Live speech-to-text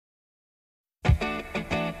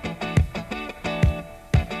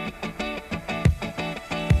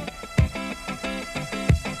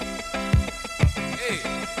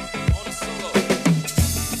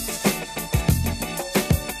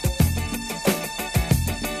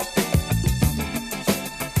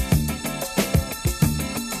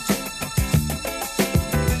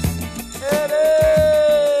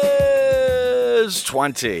It's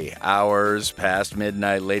 20 hours past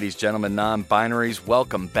midnight, ladies, gentlemen, non-binaries.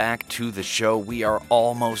 Welcome back to the show. We are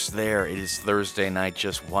almost there. It is Thursday night,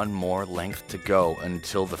 just one more length to go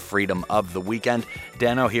until the freedom of the weekend.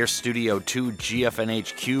 Dano here, Studio 2,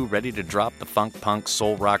 GFNHQ, ready to drop the funk, punk,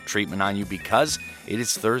 soul rock treatment on you because it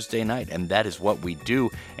is Thursday night, and that is what we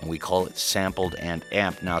do, and we call it Sampled and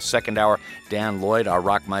Amped. Now, second hour, Dan Lloyd, our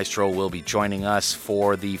rock maestro, will be joining us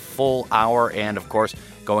for the full hour, and of course,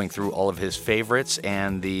 going through all of his favorites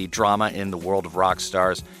and the drama in the world of rock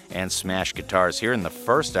stars and smash guitars. Here in the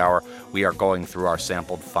first hour, we are going through our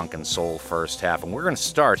sampled funk and soul first half, and we're going to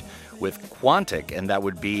start with Quantic, and that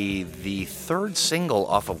would be the third single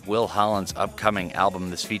off of Will Holland's upcoming album.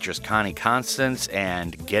 This features Connie Constance,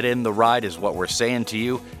 and Get in the Ride is what we're saying to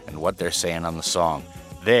you and what they're saying on the song.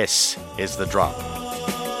 This is The Drop.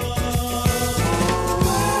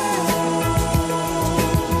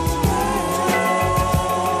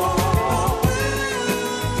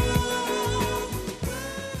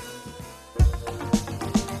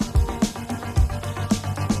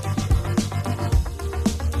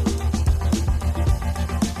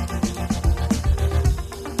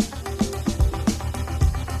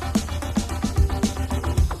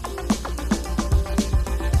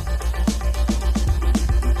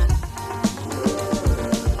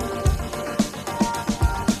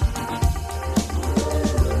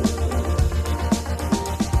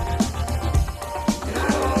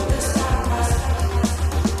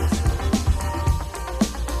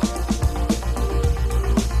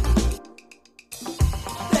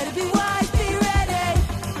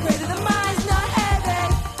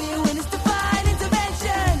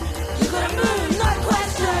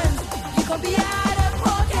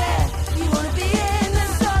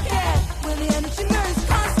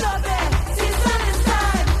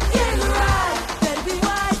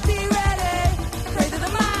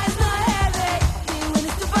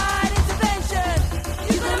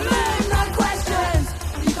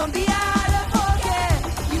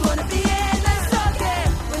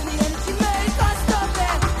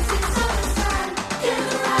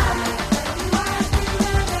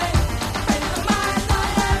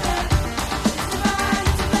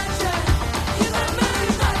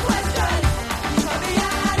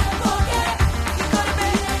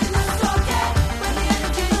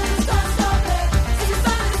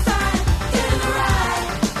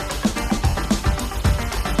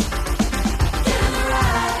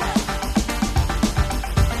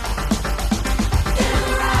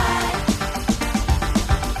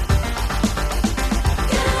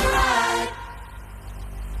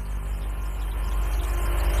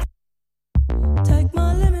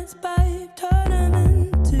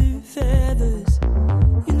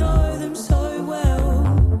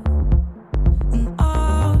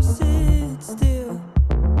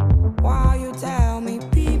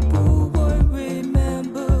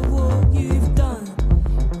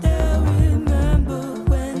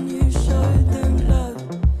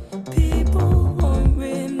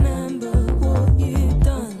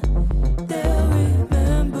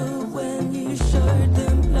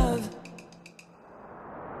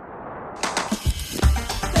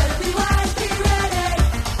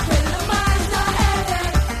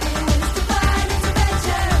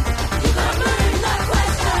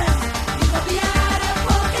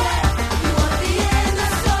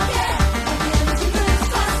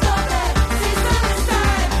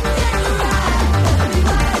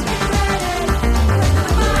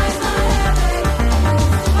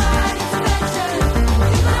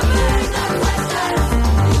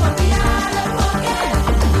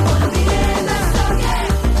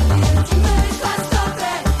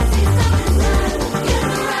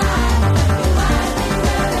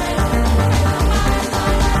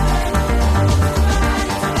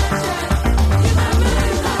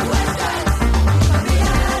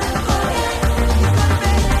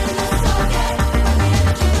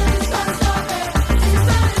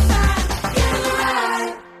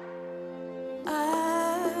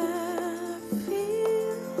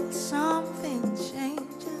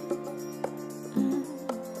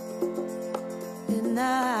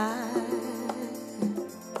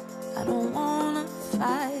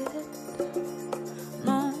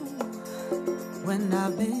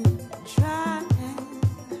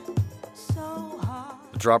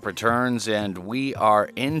 Drop returns, and we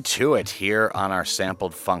are into it here on our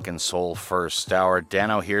sampled funk and soul first hour.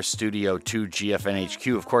 Dano here, Studio 2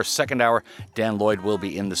 GFNHQ. Of course, second hour, Dan Lloyd will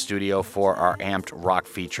be in the studio for our Amped Rock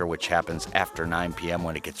feature, which happens after 9 p.m.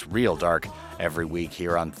 when it gets real dark every week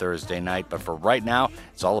here on Thursday night. But for right now,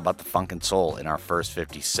 it's all about the funk and soul in our first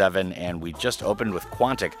 57, and we just opened with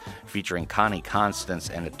Quantic featuring Connie Constance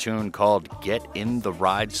and a tune called Get in the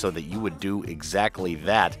Ride so that you would do exactly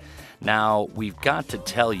that. Now, we've got to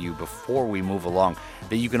tell you before we move along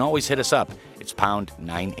that you can always hit us up. It's pound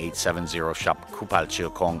 9870 shop Kupal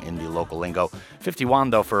Chilkong in the local lingo. 50 won,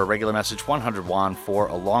 though, for a regular message, 100 won for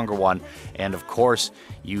a longer one. And, of course,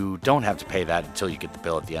 you don't have to pay that until you get the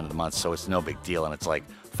bill at the end of the month, so it's no big deal. And it's like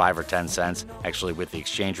 5 or 10 cents, actually, with the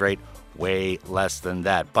exchange rate. Way less than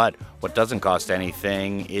that. But what doesn't cost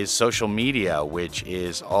anything is social media, which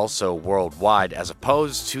is also worldwide, as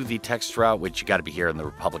opposed to the text route, which you got to be here in the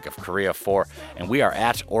Republic of Korea for. And we are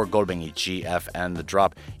at or Golbengi GFN The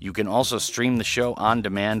Drop. You can also stream the show on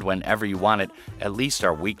demand whenever you want it, at least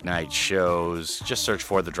our weeknight shows. Just search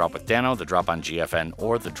for The Drop with Dano, The Drop on GFN,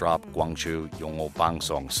 or The Drop Gwangju Yongo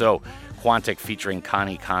Bangsong. So, Quantic featuring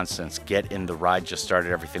Connie Constance, Get in the Ride, just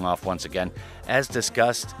started everything off once again. As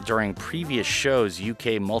discussed during previous shows,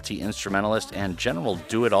 UK multi-instrumentalist and general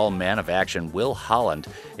do-it-all man of action Will Holland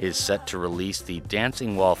is set to release the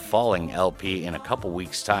Dancing While Falling LP in a couple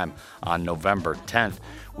weeks' time on November 10th.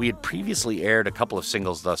 We had previously aired a couple of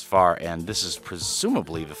singles thus far, and this is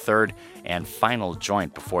presumably the third and final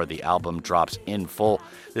joint before the album drops in full.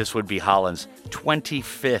 This would be Holland's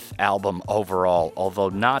 25th album overall, although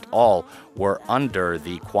not all were under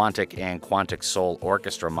the Quantic and Quantic Soul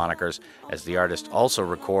Orchestra monikers, as the artist also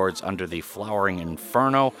records under the Flowering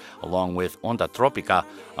Inferno, along with Onda Tropica,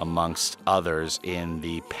 amongst others, in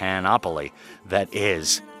the panoply that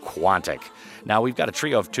is Quantic. Now, we've got a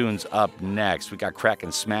trio of tunes up next. We got Kraak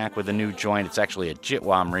Smaak with a new joint. It's actually a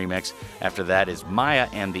Jitwam remix. After that is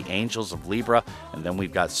Maiiah and the Angels of Libra. And then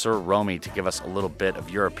we've got Sir Romy to give us a little bit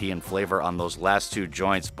of European flavor on those last two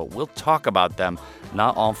joints. But we'll talk about them,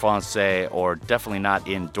 not en français or definitely not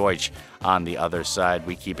in Deutsch on the other side.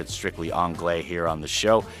 We keep it strictly anglais here on the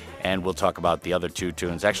show. And we'll talk about the other two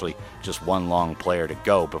tunes. Actually, just one long player to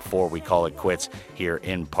go before we call it quits here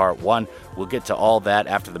in part one. We'll get to all that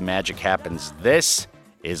after the magic happens. This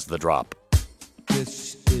is The Drop.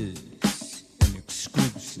 This is an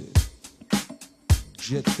exclusive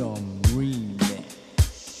Jitwam remix.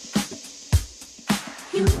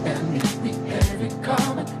 You and me, we have in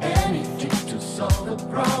common anything to solve the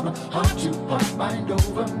problem. Heart to heart, mind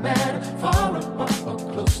over matter. Far apart or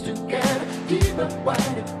close together. Deeper,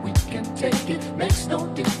 wider, we can take it. Makes no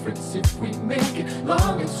difference if we make it.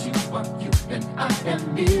 Long as you are you and I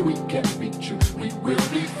and me, we can be true. We will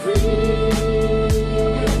be free.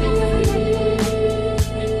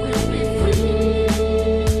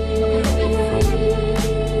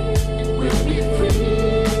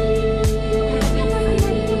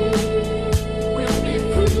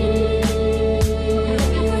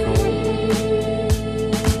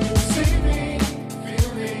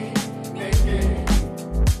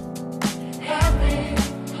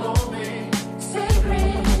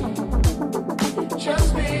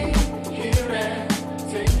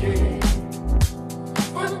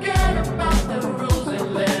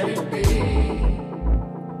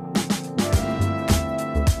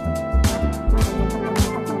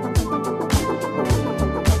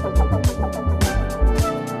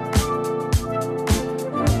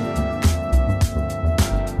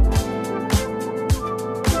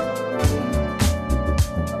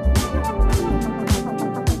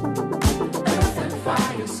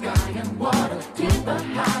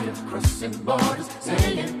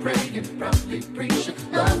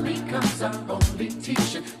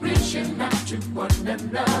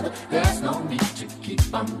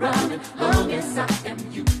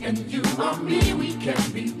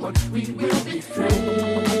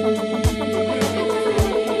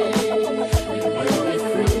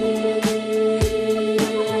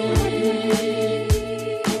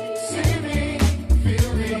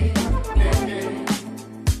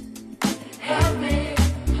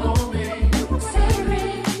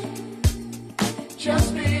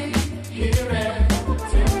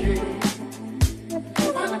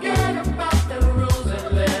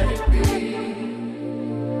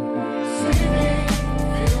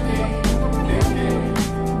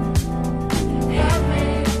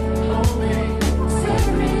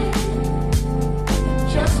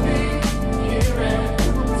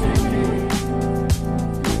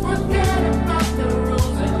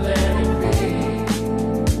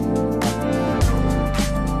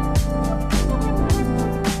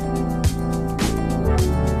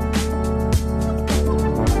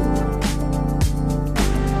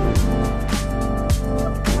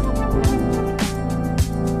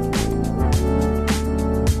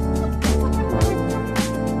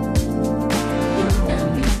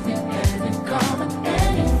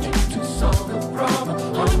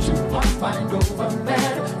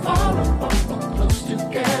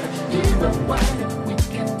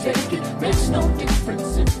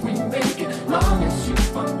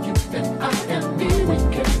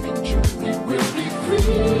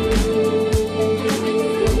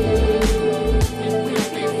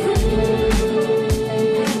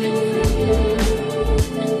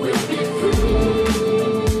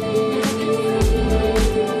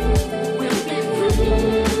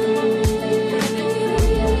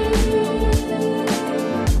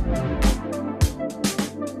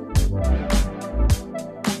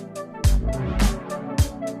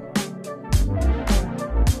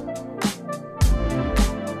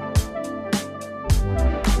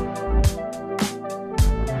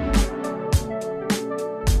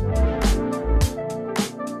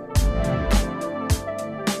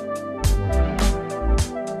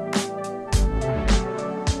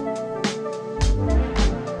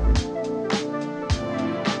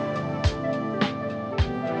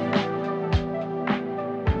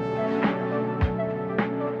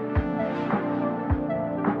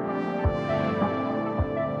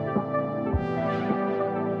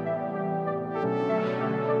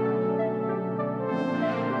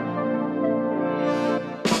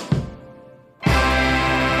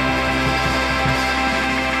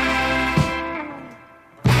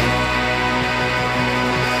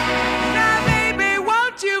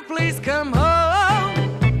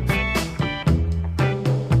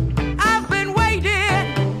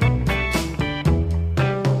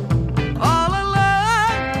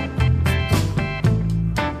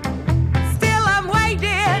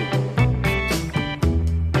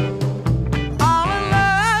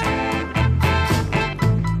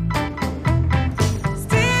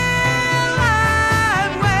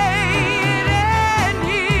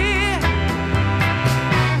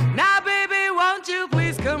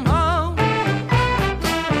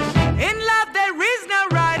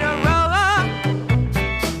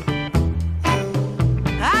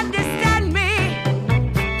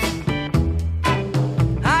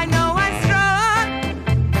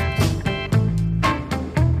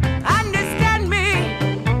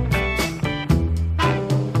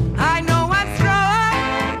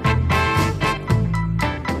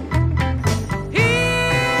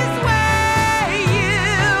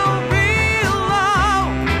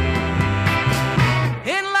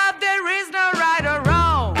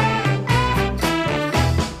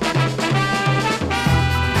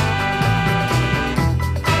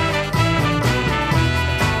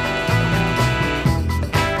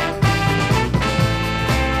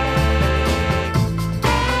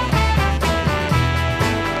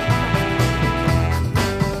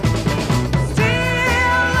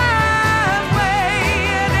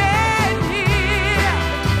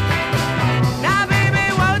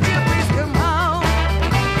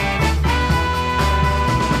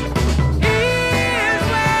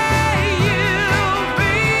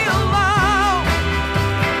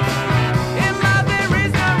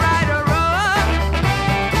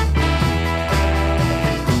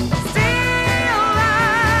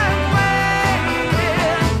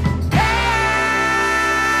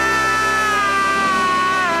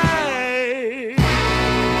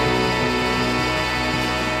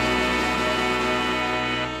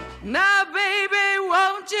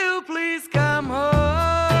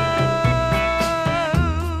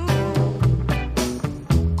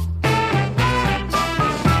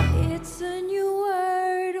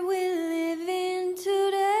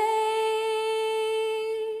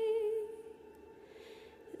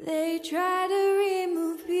 They try to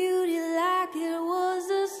remove beauty like it was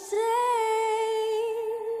a sin.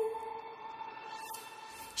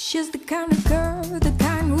 She's the kind of girl, the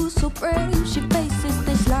kind who's so brave. She faces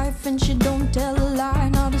this life and she don't tell a lie,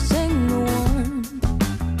 not a single one.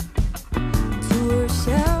 To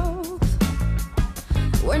herself,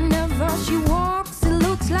 whenever she walks, it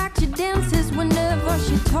looks like she dances. Whenever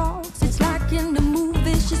she talks, it's like in the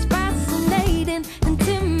movies. She's fascinating,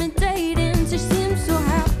 intimidating. She seems so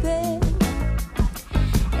happy.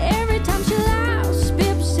 Every time she laughs,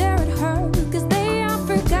 people stare at her, cause they all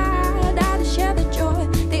forgot how to share the joy.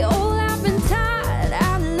 They all have been taught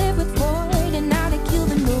how to live with void and how to kill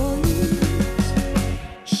the noise.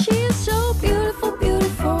 She is so beautiful,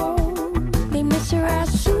 beautiful. They miss her as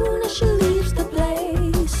soon as she leaves the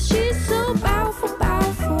place. She's so powerful,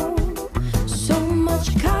 powerful. So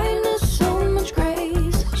much kindness, so much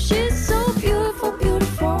grace. She's so beautiful,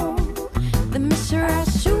 beautiful. They miss her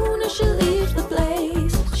as soon as she leaves the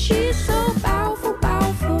place. She's so powerful,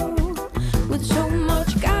 powerful. With so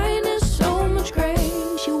much kindness, so much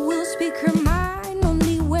grace. She will speak her mind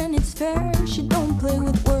only when it's fair. She don't play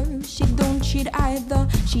with words, she don't cheat either.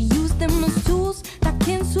 She used them as tools that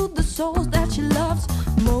can soothe the souls that she loves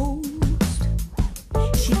most.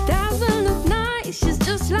 She doesn't look nice, she's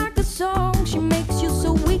just like a song. She makes you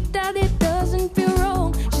so weak that it doesn't feel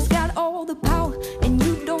wrong. She's got all the power and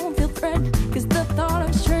you don't feel threatened, cause the thought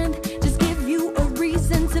of strength just give you a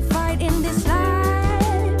reason to fight in this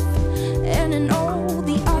life and in all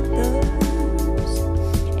the others.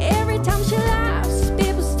 Every time she laughs,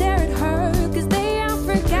 people stare at her, cause they all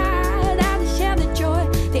forgot how to share the joy.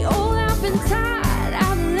 They all have been taught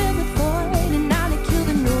how to live with void and how to kill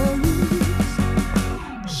the noise.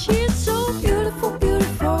 She's so beautiful,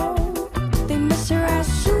 beautiful. They miss her as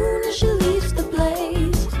soon as she leaves the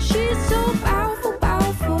place. She's so powerful,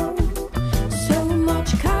 powerful. So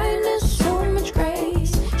much kindness, so much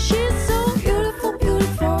grace. She's so beautiful,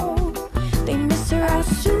 beautiful. They miss her as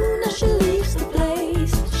soon as she leaves the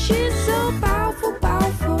place. She's so powerful,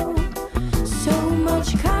 powerful. So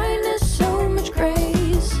much kindness, so much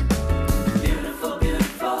grace. Beautiful,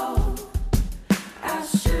 beautiful. As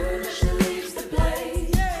soon as she leaves the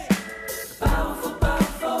place. Powerful,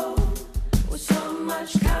 powerful. With so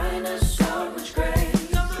much kindness, so much grace.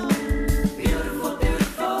 Beautiful,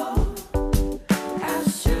 beautiful. As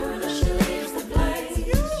soon as she leaves the place.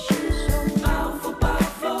 She's so powerful,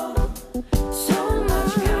 powerful. So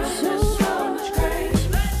much kindness, so much grace.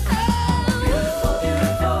 Beautiful,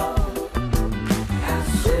 beautiful. As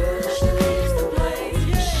soon as she leaves the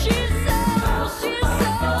place. She's so powerful.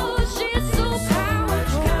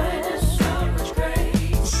 Kindness, so much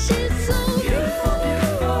grace. She's so beautiful,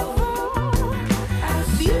 beautiful. As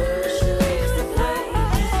soon as she leaves the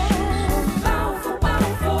place. Powerful,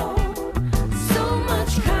 powerful. So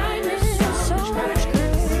much kindness, so much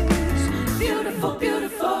grace. Beautiful,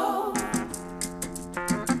 beautiful.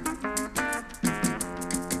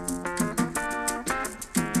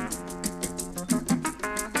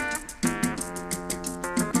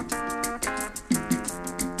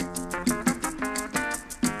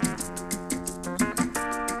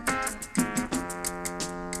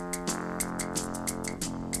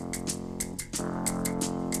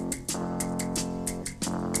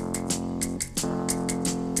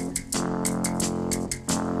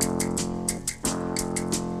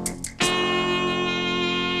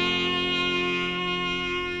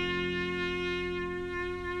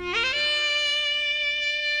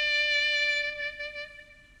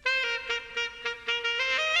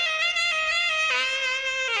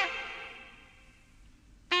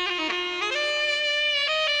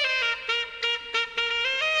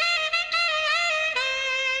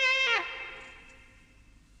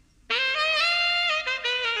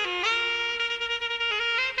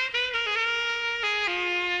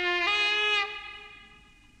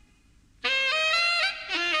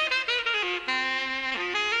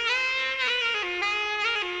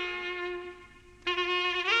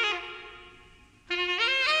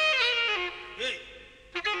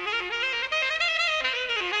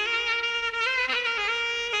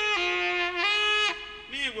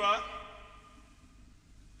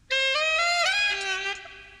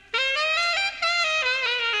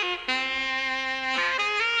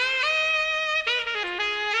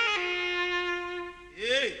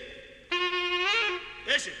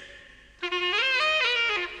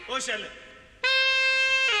 ṣẹlẹ̀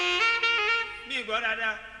mi gbọ́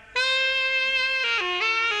dáadáa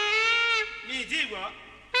mi ì tí gbọ́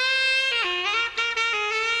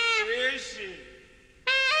èsì.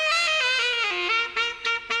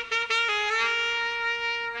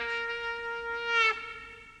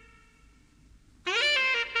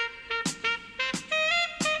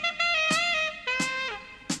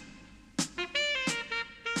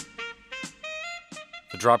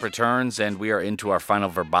 drop returns, and we are into our final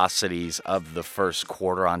verbosities of the first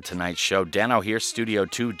quarter on tonight's show. Dano here, Studio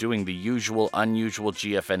 2, doing the usual, unusual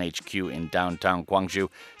GFNHQ in downtown Gwangju.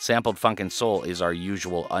 Sampled Funk and Soul is our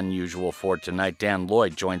usual, unusual for tonight. Dan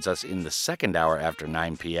Lloyd joins us in the second hour after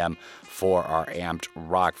 9 p.m. for our Amped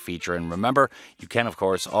Rock feature. And remember, you can, of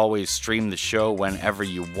course, always stream the show whenever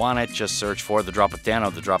you want it. Just search for The Drop with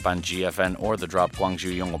Dano, The Drop on GFN, or The Drop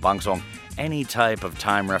Gwangju Yongo Bangsong. Any type of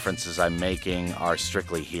time references I'm making are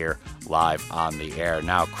strictly here, live on the air.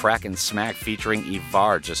 Now, Kraak Smaak featuring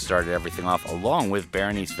IVAR just started everything off, along with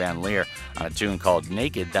Berenice Van Leer on a tune called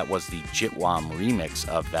Naked. That was the Jitwam remix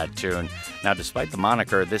of that tune. Now, despite the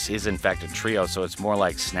moniker, this is in fact a trio, so it's more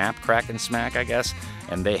like Snap, Kraak Smaak, I guess,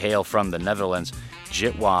 and they hail from the Netherlands.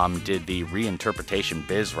 Jitwam did the reinterpretation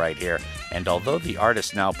biz right here, and although the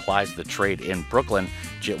artist now plies the trade in Brooklyn,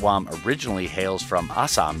 Jitwam originally hails from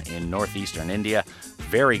Assam in northeastern India.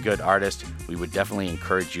 Very good artist. We would definitely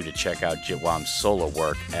encourage you to check out Jitwam's solo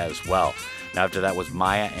work as well. Now after that was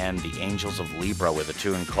Maiiah and the Angels of Libra with a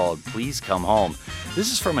tune called Please Come Home. This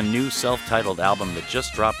is from a new self-titled album that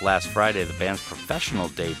just dropped last Friday, the band's professional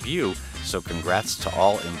debut, so congrats to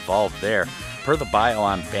all involved there. Per the bio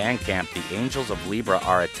on Bandcamp, the Angels of Libra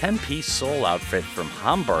are a 10-piece soul outfit from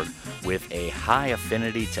Hamburg with a high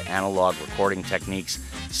affinity to analog recording techniques,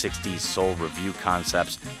 60s soul review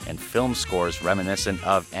concepts, and film scores reminiscent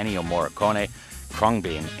of Ennio Morricone,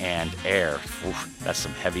 Khruangbin, and Air. Oof, that's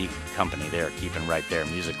some heavy company there, keeping right there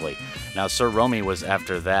musically. Now, Sir Romy was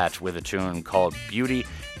after that with a tune called Beauty.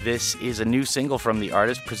 This is a new single from the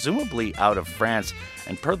artist, presumably out of France,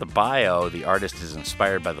 and per the bio, the artist is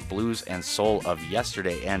inspired by the blues and soul of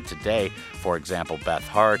yesterday and today, for example, Beth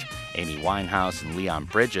Hart, Amy Winehouse, and Leon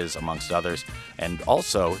Bridges, amongst others. And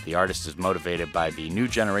also, the artist is motivated by the new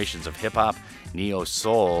generations of hip-hop,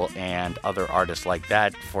 neo-soul, and other artists like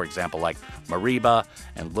that, for example, like Mariba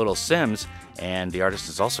and Little Sims, and the artist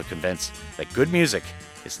is also convinced that good music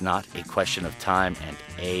is not a question of time, and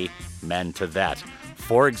amen to that.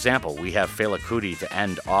 For example, we have Fela Kuti to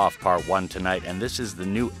end off part one tonight, and this is the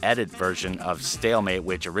new edit version of Stalemate,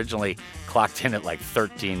 which originally clocked in at like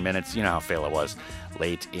 13 minutes. You know how Fela was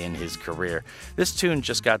late in his career. This tune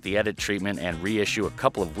just got the edit treatment and reissue a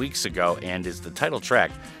couple of weeks ago and is the title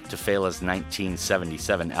track to Fela's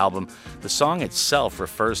 1977 album. The song itself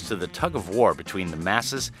refers to the tug of war between the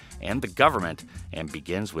masses and the government and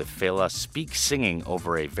begins with Fela singing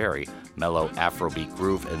over a very mellow Afrobeat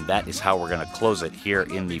groove, and that is how we're going to close it here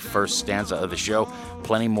in the first stanza of the show.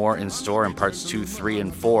 Plenty more in store in parts 2, 3,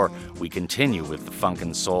 and 4. We continue with the funk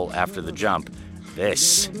and soul after the jump.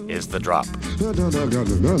 This is The Drop. I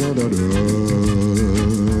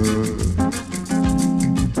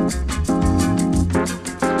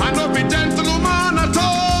no be gentleman at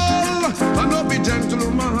all. I no be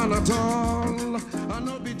gentleman at all. I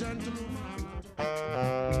no be gentleman at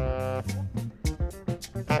all.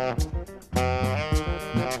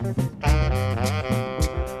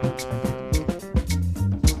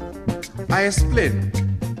 I explain.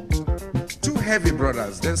 Two heavy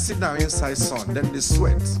brothers, then sit down inside sun, then they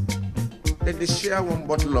sweat. Then they share one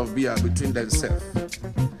bottle of beer between themselves.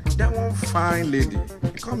 Then one fine lady,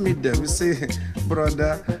 you come meet them, you say,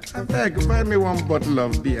 brother, I beg, buy me one bottle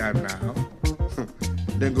of beer now.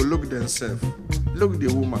 Then go look themselves, look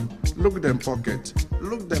the woman, look them pocket,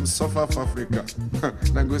 look them suffer for Africa.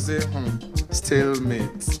 Then go say,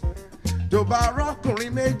 stalemate. Doba rockery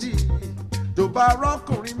meji, doba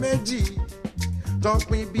rockery meji.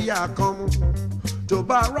 Tọ́pin bí àkànmú, tó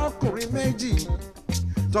bá rọ́kùnrin méjì.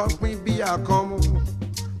 Tọ́pin bí àkànmú,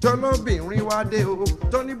 tó lóbìnrin wá dé o,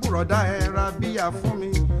 tó ní bùrọ̀dá ẹ ra bíyà fún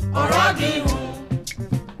mi. Ọ̀rọ̀ dìhun,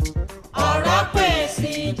 ọ̀rọ̀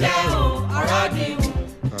pèsè jẹ́ o, ọ̀rọ̀ dìhun.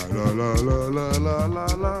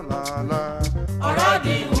 La. Ọ̀rọ̀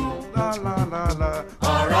dìhun, La.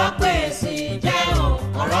 ọ̀rọ̀ pèsè jẹ́ o,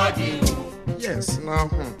 ọ̀rọ̀ dìhun. Yes, now,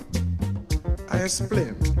 I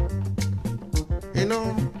explain. You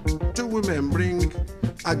know, two women bring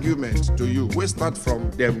argument to you. We start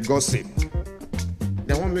from them gossip.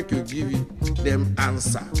 They won't make you give them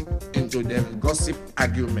answer into them gossip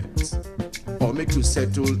arguments. Or make you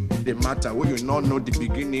settle the matter where you not know the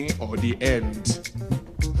beginning or the end.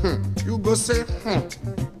 You go say,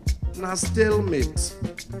 na stalemate.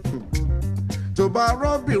 To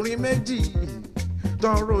borrow bìnrin méjì,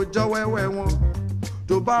 tọrọ jọwẹ́wẹ́ wọn.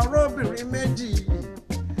 To borrow bìnrin méjì.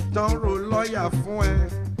 Tọrọ lọ́yà fún ẹ,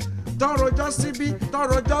 tọrọ jọ síbí,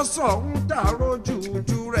 tọrọ jọ sọ̀hún, dàrọ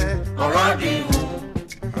jùjú rẹ. Ọ̀rọ̀ dìhun,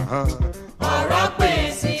 ọ̀rọ̀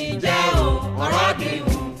pèsè jẹ́ o, ọ̀rọ̀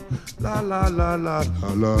dìhun. La.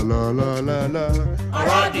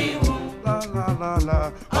 Ọ̀rọ̀ dìhun,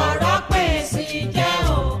 La. ọ̀rọ̀ pèsè jẹ́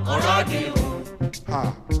o, ọ̀rọ̀ dìhun.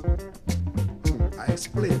 I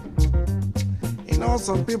explain. You know,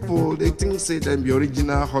 some people, they think say them be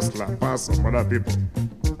original hustler pass some other people.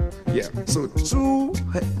 Yeah, so two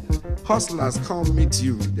hustlers come meet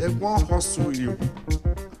you, they won't hustle you.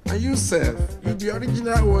 And you self, you the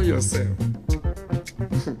original one yourself.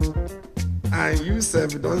 And you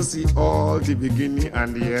self don't see all the beginning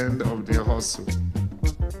and the end of the hustle.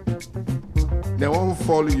 They won't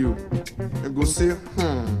follow you. They go say,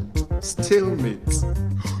 stalemate.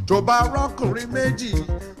 Tó bá rọ́kùnrin méjì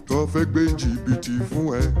tó fẹ́ gbé jìbìtì fún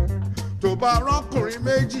ẹ. Tó bá rọ́kùnrin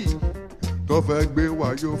méjì tó fẹ́ gbé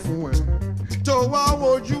wáyó fún ẹ. Tó wá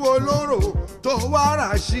wojú olóró tó wá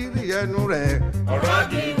ràṣírí ẹnu rẹ̀. Ọ̀rọ̀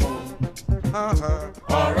dìhun.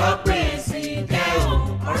 Ọ̀rọ̀ pèsè jẹ́ o,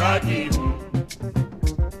 ọ̀rọ̀ dìhun.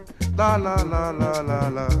 La la la la la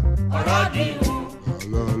la. Ọ̀rọ̀ dìhun.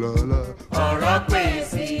 La la la. Ọ̀rọ̀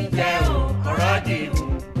pèsè jẹ́ o, ọ̀rọ̀ dìhun.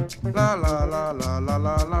 La la la la la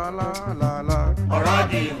la la la la la. Ọ̀rọ̀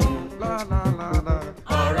dìhun. La la la la.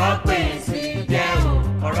 Ọ̀rọ̀ pèsè jẹ́ o,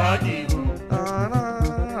 ọ̀rọ̀ dìhun. La la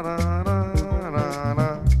la la la la.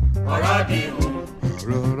 Ọ̀rọ̀ dìhun.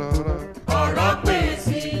 La la la. Ọ̀rọ̀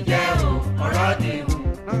pèsè jẹ́ o, ọ̀rọ̀ dìhun.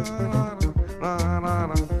 La la la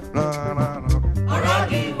la la la la. Ọ̀rọ̀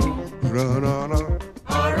dìhun. La la la.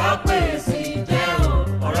 Ọ̀rọ̀ pèsè jẹ́ o,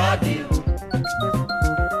 ọ̀rọ̀ dìhun.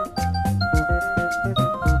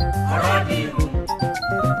 Ọ̀rọ̀ dìhun.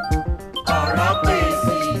 Ọ̀rọ̀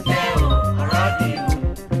pèsè jẹ́ o, ọ̀rọ̀ dìhun.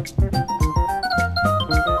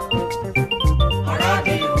 Ọ̀rọ̀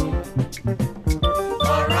dìhun.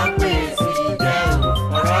 Ọ̀rọ̀ pèsè jẹ́ o,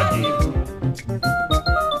 ọ̀rọ̀ dìhun.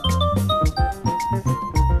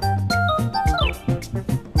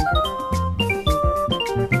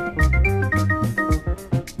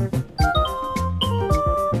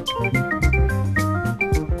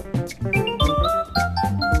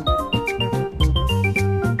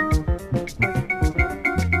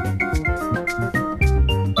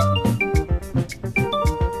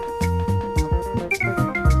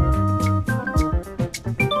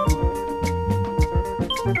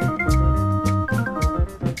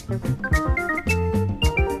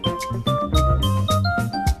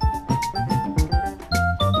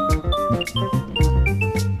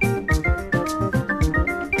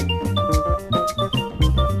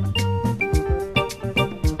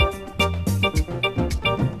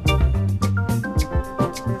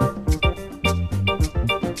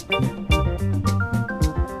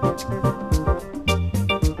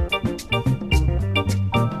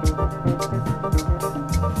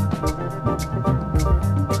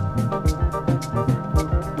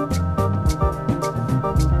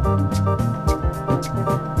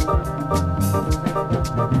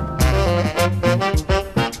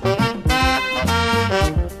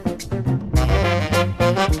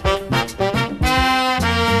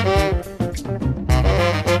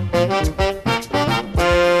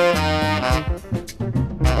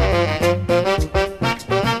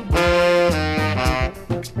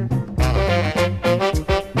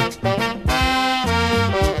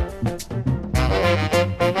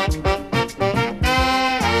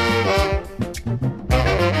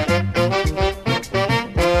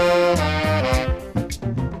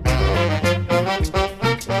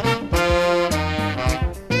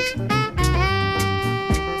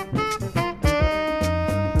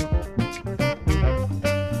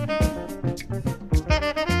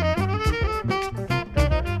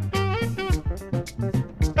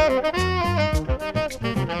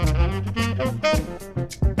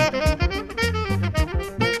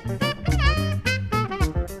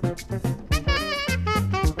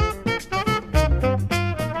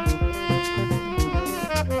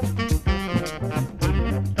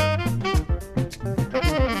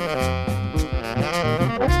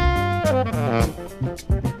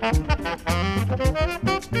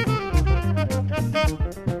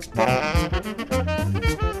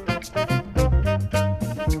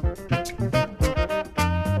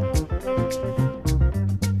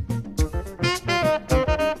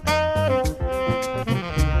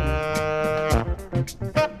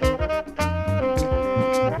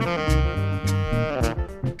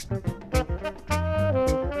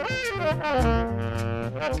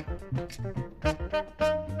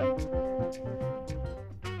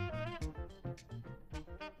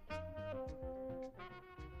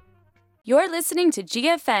 You're listening to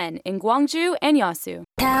GFN in Gwangju and Yasu.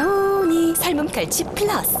 다운이 삶은 칼치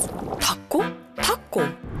플러스. 닦고 닦고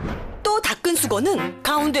또 닦은 수건은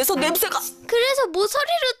가운데서 냄새가. 그래서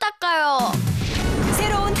모서리로 닦아요.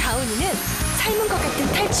 새로운 다운이는 삶은 것 같은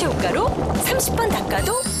탈취 효과로 30번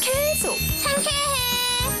닦아도 계속 상쾌해.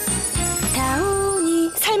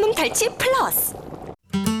 삶은 갈치 플러스.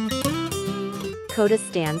 CODA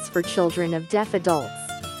stands for Children of Deaf Adults.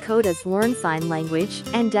 CODAs learn sign language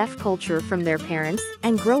and deaf culture from their parents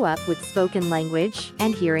and grow up with spoken language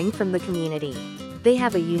and hearing from the community. They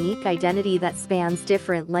have a unique identity that spans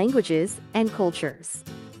different languages and cultures.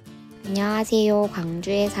 안녕하세요.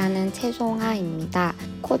 광주에 사는 최송아입니다.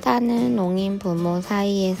 코다는 농인 부모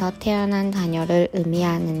사이에서 태어난 자녀를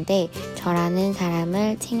의미하는데 저라는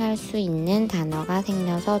사람을 칭할 수 있는 단어가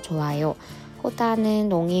생겨서 좋아요. 코다는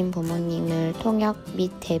농인 부모님을 통역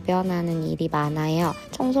및 대변하는 일이 많아요.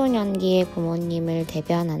 청소년기의 부모님을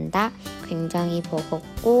대변한다? 굉장히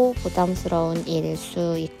버겁고 부담스러운 일일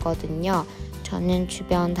수 있거든요. 저는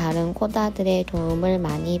주변 다른 코다들의 도움을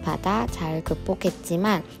많이 받아 잘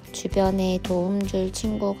극복했지만 주변에 도움 줄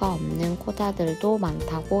친구가 없는 코다들도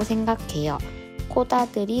많다고 생각해요.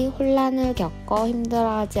 코다들이 혼란을 겪어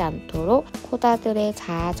힘들어하지 않도록 코다들의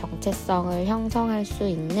자아 정체성을 형성할 수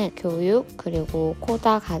있는 교육, 그리고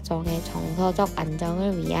코다 가정의 정서적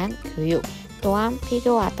안정을 위한 교육 또한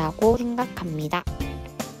필요하다고 생각합니다.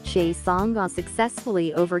 Jae-sangha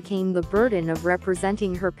successfully overcame the burden of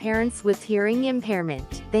representing her parents with hearing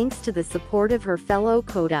impairment, thanks to the support of her fellow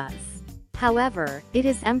kodas. However, it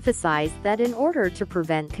is emphasized that in order to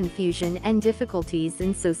prevent confusion and difficulties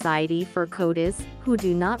in society for kodas who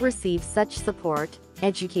do not receive such support,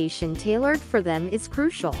 education tailored for them is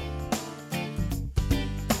crucial.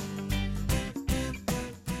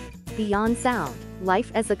 Beyond Sound,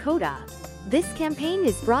 Life as a Koda. This campaign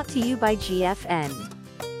is brought to you by GFN.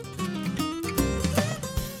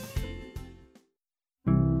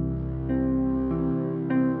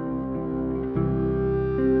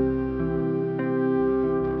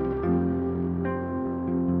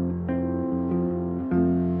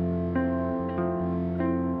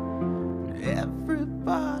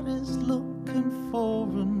 Everybody's looking for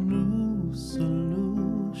a new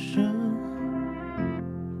solution.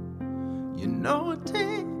 You know it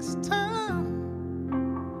takes time,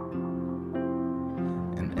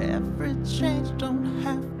 and every change don't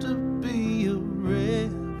have to be a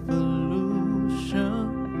revolution.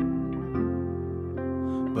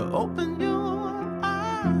 But open your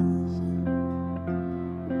eyes,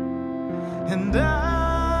 and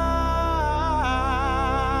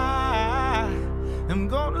I'm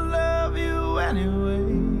gonna love you anyway.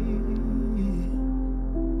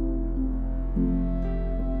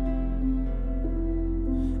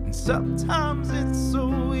 And sometimes it's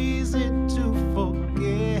so easy to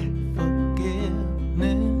forget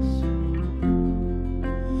forgiveness.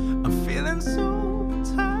 I'm feeling so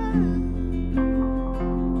tired,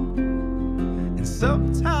 and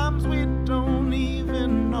sometimes we don't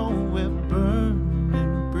even know we're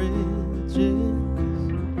burning bridges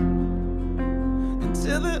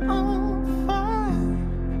till they're on fire.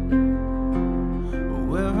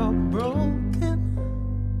 We're all broken,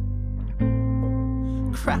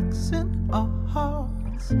 cracks in our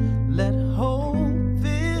hearts. Let hope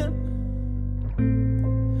in,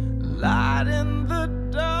 light in the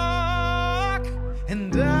dark,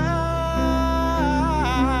 and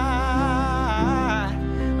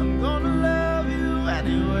I'm gonna love you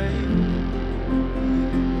anyway.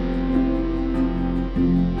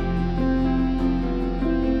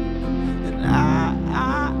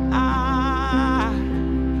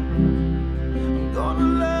 I'm gonna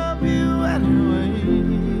love you anyway.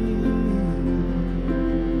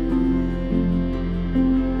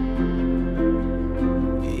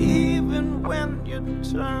 Even when you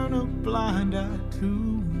turn a blind eye to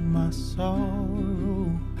my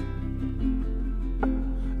sorrow,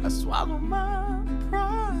 I swallow my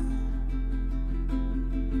pride.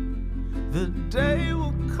 The day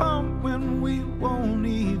will come when we won't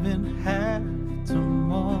even have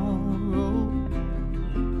tomorrow.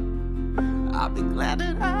 I'll be glad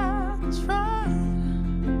that I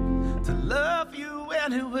tried to love you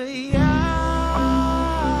anyway. I'm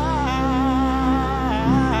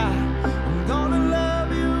gonna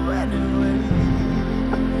love you anyway.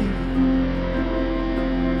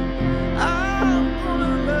 I'm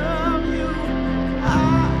gonna love you.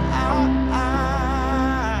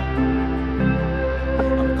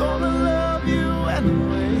 I'm gonna love you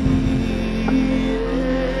anyway.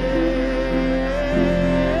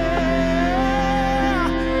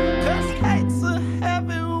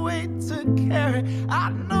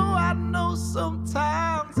 I know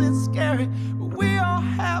sometimes it's scary, but we all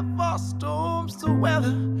have our storms to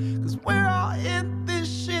weather, 'cause we're all in this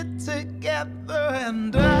shit together.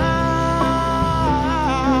 And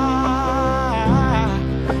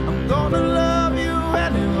I'm gonna love you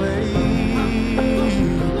anyway.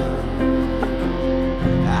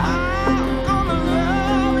 I'm gonna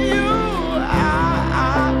love you.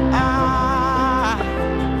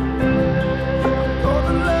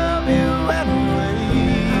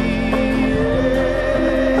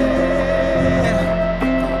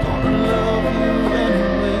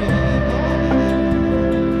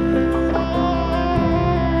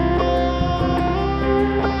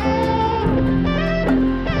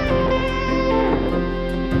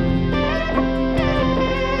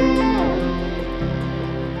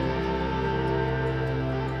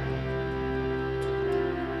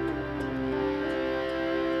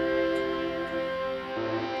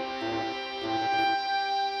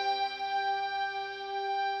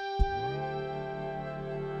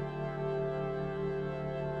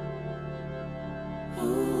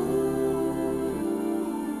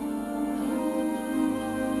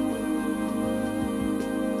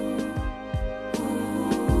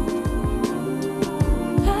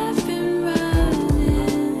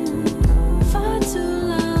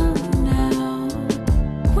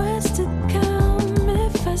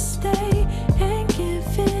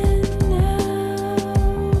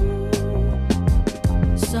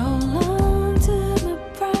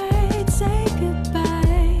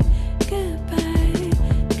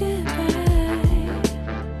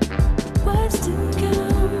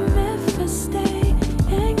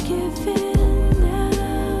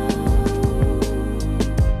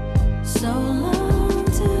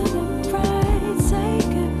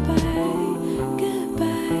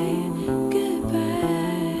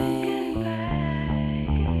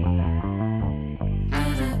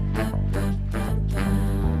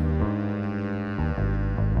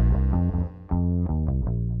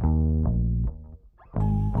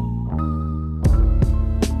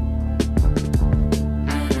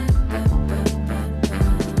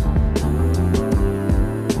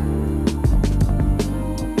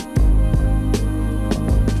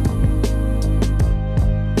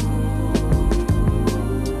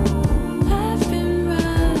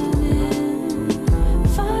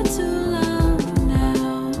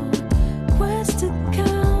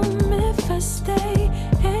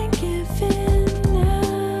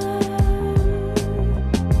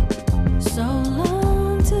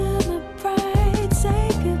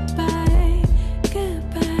 goodbye,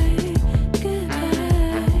 goodbye,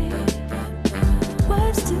 goodbye.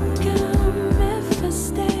 What's to come if I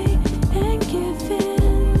stay and give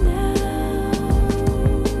in now?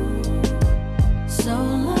 So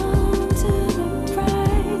long to the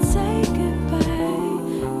bride, say goodbye,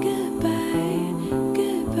 goodbye,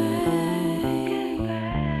 goodbye.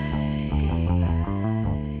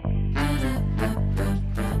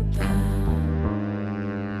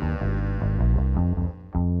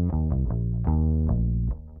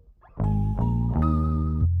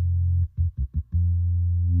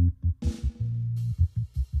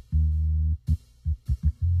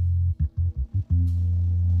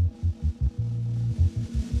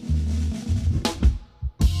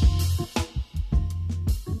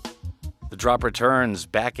 The drop returns,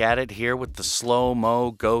 back at it here with the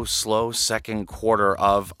slow-mo, go slow second quarter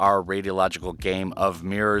of our radiological game of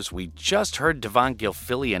mirrors. We just heard Devon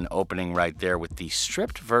Gilfillian opening right there with the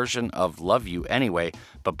stripped version of Love You Anyway.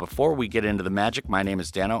 But before we get into the magic, my name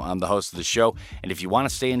is Dano. I'm the host of the show. And if you want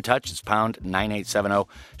to stay in touch, it's pound 9870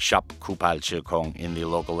 Shop Kupal Chilkong in the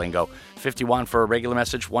local lingo. 50 won for a regular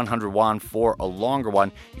message, 100 won for a longer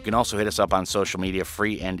one. You can also hit us up on social media,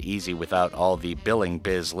 free and easy, without all the billing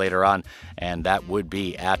biz later on. And that would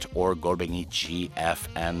be at Orgolbengi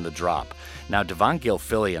GFN The Drop. Now, Devon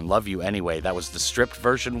Gilfillian, Love You Anyway, that was the stripped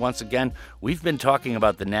version once again. We've been talking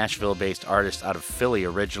about the Nashville-based artist out of Philly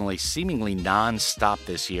originally, seemingly non-stop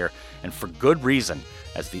this year, and for good reason,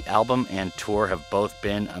 as the album and tour have both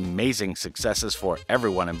been amazing successes for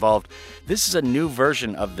everyone involved. This is a new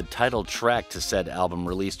version of the title track to said album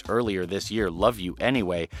released earlier this year, Love You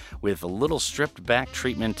Anyway, with a little stripped-back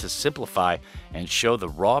treatment to simplify and show the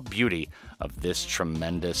raw beauty of this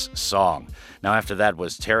tremendous song. Now, after that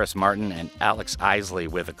was Terrace Martin and Alex Isley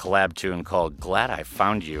with a collab tune called Glad I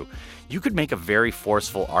Found You. You could make a very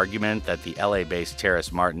forceful argument that the LA-based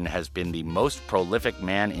Terrace Martin has been the most prolific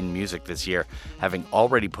man in music this year, having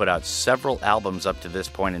already put out several albums up to this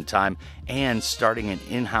point in time and starting an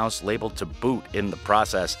in-house label to boot in the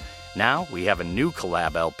process. Now we have a new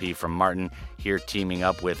collab LP from Martin here teaming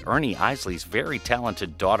up with Ernie Isley's very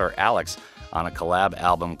talented daughter Alex on a collab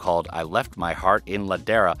album called I Left My Heart in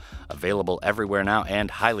Ladera, available everywhere now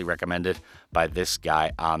and highly recommended by this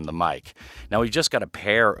guy on the mic. Now, we just got a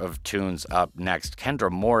pair of tunes up next.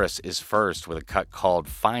 Kendra Morris is first with a cut called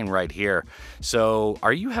Fine Right Here. So,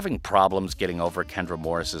 are you having problems getting over Kendra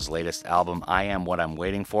Morris's latest album, I Am What I'm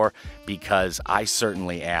Waiting For? Because I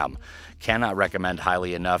certainly am. Cannot recommend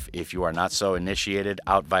highly enough if you are not so initiated,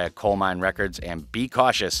 out via Coal Mine Records, and be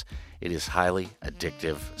cautious. It is highly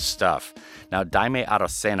addictive stuff. Now, Dayme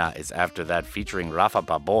Arocena is after that, featuring Rafa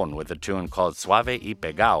Pabon with a tune called Suave y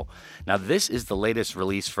Pegao. Now, this is the latest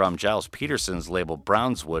release from Giles Peterson's label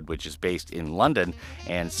Brownswood, which is based in London,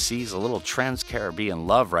 and sees a little trans-Caribbean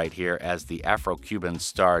love right here as the Afro-Cuban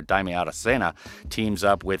star Dayme Arocena teams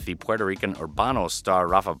up with the Puerto Rican Urbano star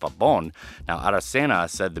Rafa Pabon. Now, Arocena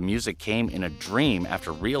said the music came in a dream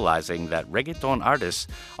after realizing that reggaeton artists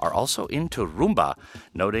are also into rumba,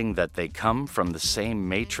 noting that they come from the same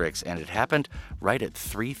matrix, and it happened right at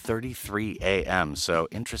 3:33 a.m. So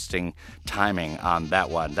interesting timing on that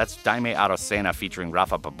one. That's Dayme Arocena featuring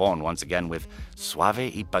Rafa Pabon once again with Suave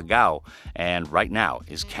y Pegao. And right now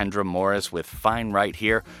is Kendra Morris with Fine Right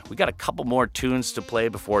Here. We got a couple more tunes to play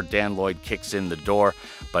before Dan Lloyd kicks in the door.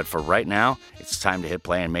 But for right now, it's time to hit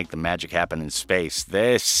play and make the magic happen in space.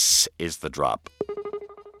 This is The Drop.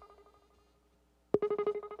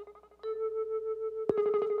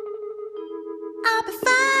 I'll be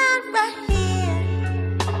fine right here,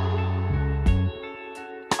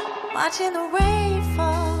 watching the rain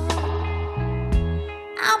fall.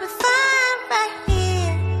 I'll be fine right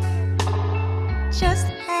here, just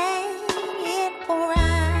hanging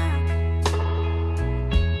around.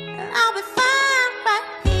 And I'll be fine right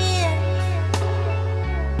here,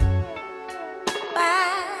 by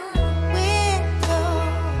the window.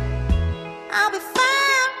 I'll be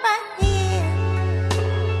fine right here,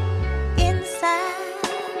 inside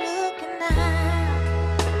looking out.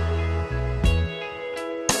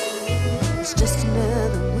 It's just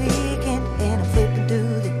another weekend and I'm flipping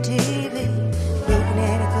through the TV, looking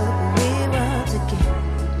at a couple reruns again.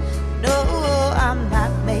 No, I'm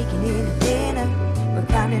not making any dinner,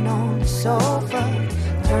 reclining on the sofa,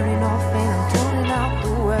 turning off and I'm tuning out the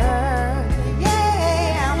world.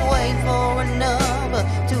 Yeah, I'm waiting for a number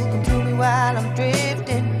to come to me while I'm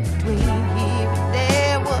drifting between here and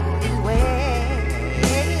there. What is where?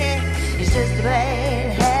 It's just a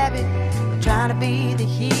bad habit, I'm trying to be the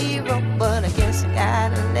hero, but I guess I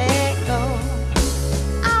gotta let go.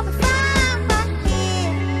 I'll be fine right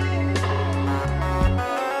here.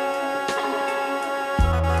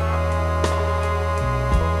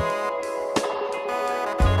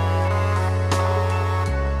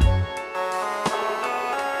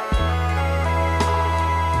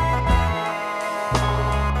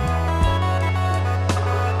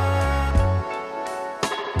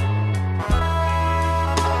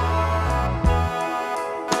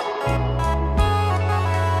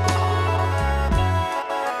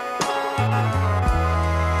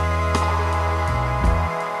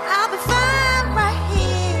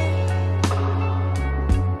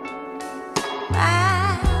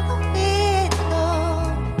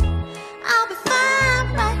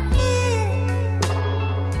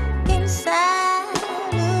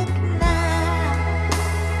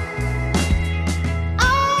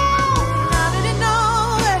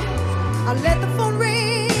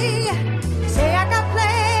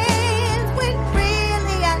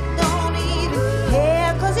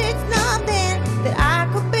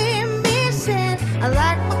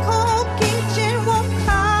 like my cold kitchen, warm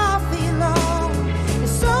coffee long. And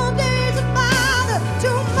some days I bother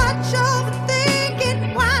too much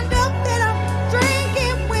overthinking. Wind up that I'm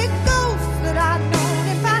drinking with ghosts that I know.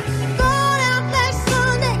 If I go out last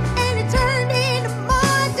Sunday and it turned into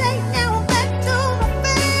Monday, now I'm back to my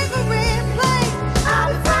favorite place. I'll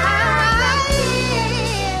be fine right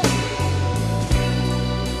here,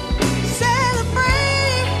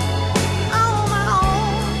 celebrating on my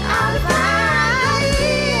own. I'll be fine right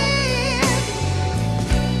here,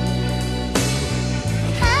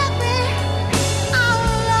 happy all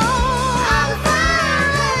alone. I'll be fine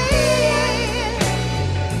right here.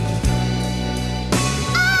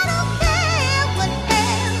 I don't care what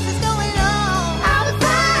else is going on. I'll be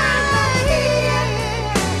fine right here,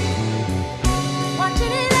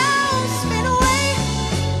 watching it all spin away,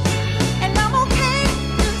 and I'm okay,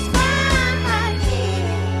 just fine right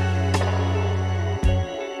here,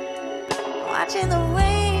 watching the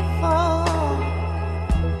wave fall.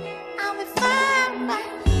 I'll be fine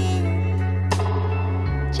right here,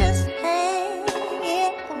 just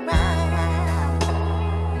hanging around.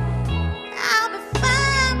 I'll be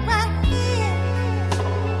fine right here,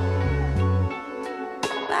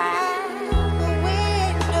 by the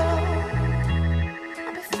window.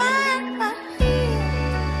 I'll be fine right here,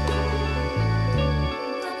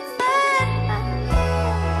 I'll be fine right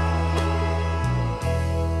here,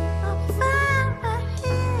 I'll be fine right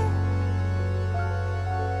here.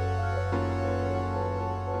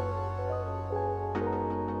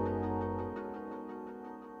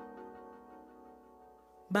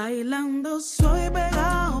 Bailando soy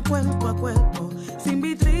pegado cuerpo a cuerpo, sin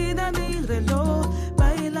vitrina ni reloj,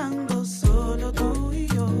 bailando solo tú y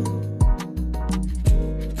yo.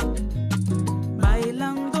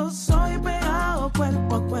 Bailando soy pegado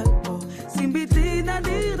cuerpo a cuerpo, sin vitrina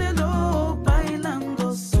ni reloj,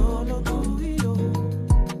 bailando solo tú y yo.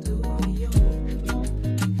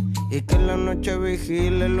 Y que la noche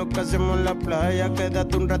vigile lo que hacemos en la playa.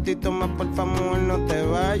 Quédate un ratito más, por favor, no te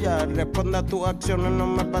vayas. Responda a tus acciones, no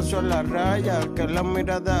me paso la raya. Que las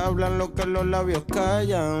miradas hablan lo que los labios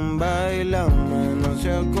callan. Bailame, no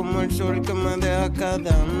seas como el sol que me deja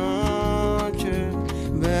cada noche.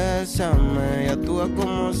 Bésame y actúa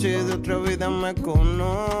como si de otra vida me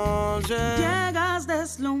conoces. Llegas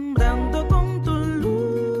deslumbrando con tu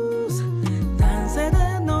luz, tan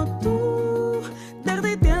sereno tú,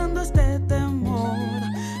 derritiendo este temor,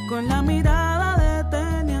 con la mirada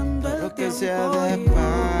deteniendo el Pero que tiempo. sea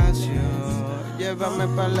despacio, llévame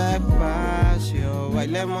para el espacio.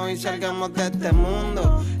 Bailemos y salgamos de este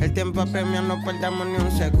mundo. El tiempo apremia, no perdamos ni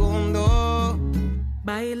un segundo.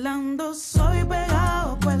 Bailando soy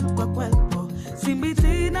pegado cuerpo a cuerpo, sin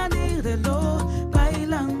vitrina ni reloj,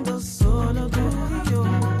 bailando solo tú y yo.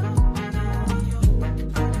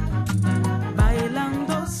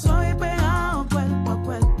 Bailando soy pegado cuerpo a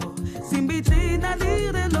cuerpo, sin vitrina ni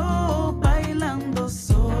reloj, bailando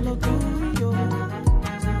solo tú y yo.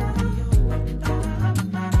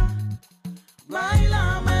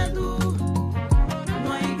 Báilame tú,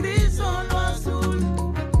 no hay gris, solo azul.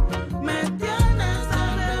 Me tienes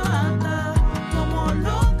arrebata como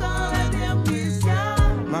loca de envicia.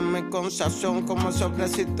 Mami con sazón como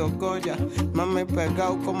sobrecito Goya. Mami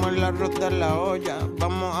pegado como el arroz de la olla.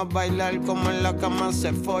 Vamos a bailar como en la cama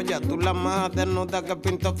se folla. Tú la más desnuda que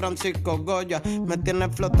pintó Francisco Goya. Me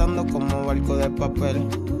tienes flotando como barco de papel,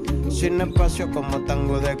 sin espacio como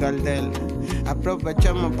tango de Gardel.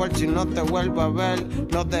 Aprovechemos por si no te vuelvo a ver.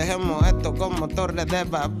 No dejemos esto como Torre de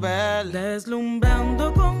Babel.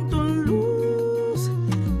 Deslumbrando con tu luz,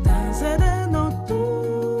 tan sereno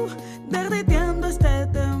tú, derritiendo este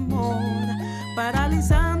temor,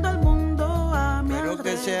 paralizando el mundo a mi Pero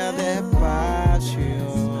que alrededor. sea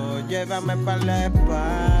despacio, llévame para el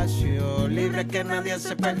espacio, libre que nadie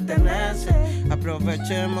se pertenece.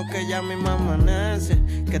 Aprovechemos que ya mismo amanece.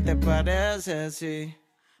 ¿Qué te parece? Sí.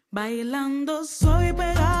 Bailando soy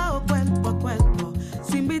pegado cuerpo a cuerpo,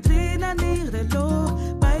 sin vitrina ni reloj,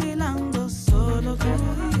 bailando solo tú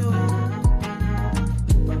y yo.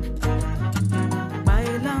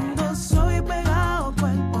 Bailando soy pegado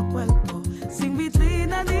cuerpo a cuerpo, sin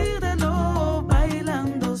vitrina ni reloj,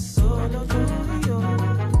 bailando solo tú y yo.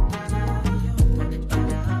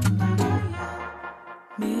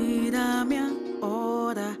 Mírame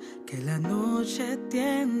ahora que la noche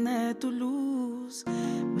tiene tu luz.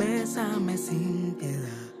 Bésame sin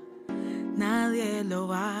piedad, nadie lo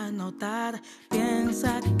va a notar.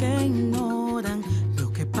 Piensa que ignoran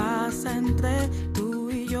lo que pasa entre tú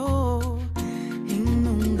y yo.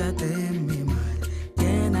 Inúndate en mi mar,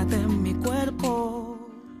 llénate en mi cuerpo.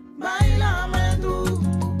 Báilame tú,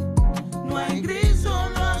 no hay gris,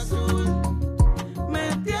 solo azul.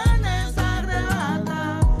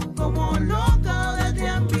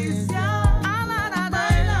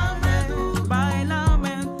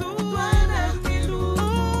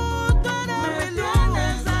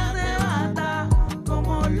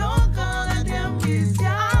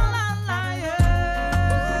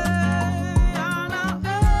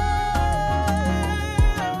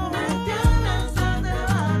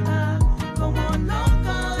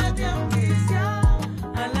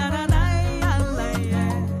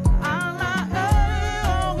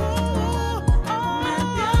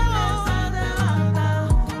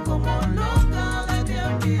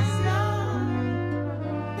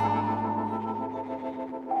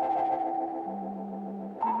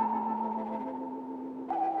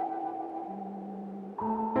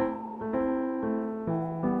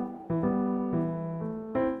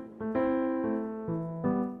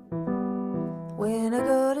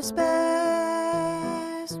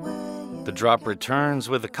 The drop returns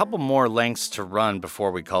with a couple more lengths to run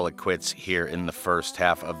before we call it quits here in the first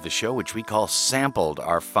half of the show, which we call Sampled,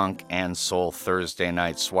 our funk and soul Thursday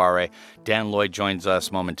night soiree. Dan Lloyd joins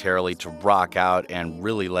us momentarily to rock out and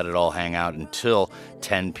really let it all hang out until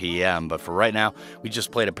 10 p.m. But for right now, we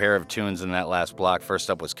just played a pair of tunes in that last block.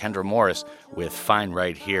 First up was Kendra Morris with Fine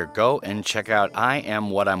Right Here. Go and check out I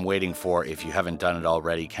Am What I'm Waiting For if you haven't done it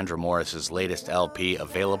already. Kendra Morris's latest LP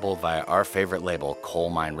available via our favorite label,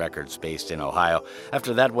 Coal Mine Records, based in Ohio.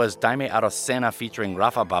 After that was Dayme Arocena featuring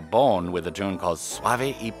Rafa Pabon with a tune called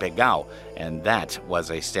Suave y Pegao, and that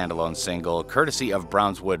was a standalone single courtesy of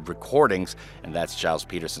Brownswood Recordings, and that's Giles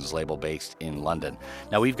Peterson's label based in London.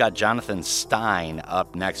 Now we've got Jonathan Stein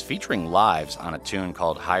up next featuring Lyves on a tune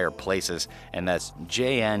called Higher Places, and that's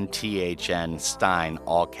JNTHN STEIN,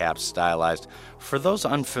 all caps stylized. For those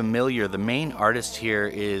unfamiliar, the main artist here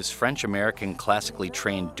is French-American classically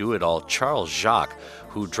trained do-it-all Charles Jacques,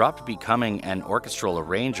 who dropped becoming an orchestral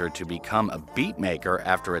arranger to become a beat maker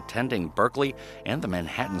after attending Berklee and the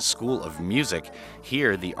Manhattan School of Music.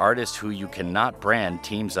 Here, the artist who you cannot brand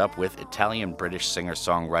teams up with Italian-British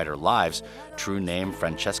singer-songwriter Lyves, true name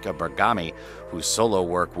Francesca Bergami, whose solo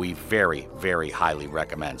work we very, very highly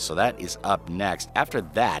recommend. So that is up next. After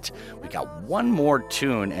that, we got one more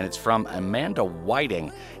tune, and it's from Amanda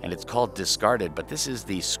Whiting, and it's called Discarded, but this is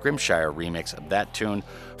the Scrimshire remix of that tune.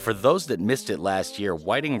 For those that missed it last year,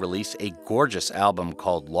 Whiting released a gorgeous album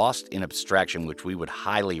called Lost in Abstraction, which we would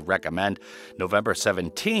highly recommend. November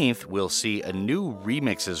 17th, we'll see a new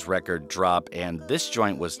remixes record drop, and this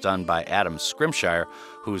joint was done by Adam Scrimshire,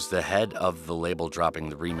 who's the head of the label dropping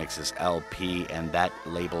the remixes LP, and that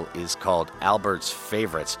label is called Albert's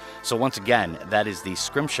Favorites. So once again, that is the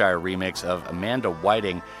Scrimshire remix of Amanda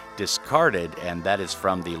Whiting, Discarded, and that is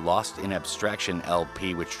from the Lost in Abstraction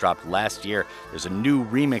LP, which dropped last year. There's a new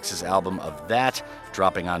remixes album of that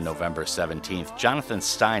dropping on November 17th. Jonathan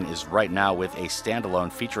Stein is right now with a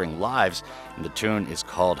standalone featuring Lyves, and the tune is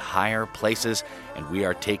called Higher Places, and we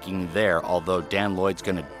are taking there, although Dan Lloyd's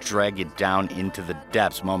going to drag it down into the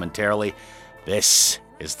depths momentarily. This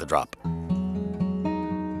is the drop.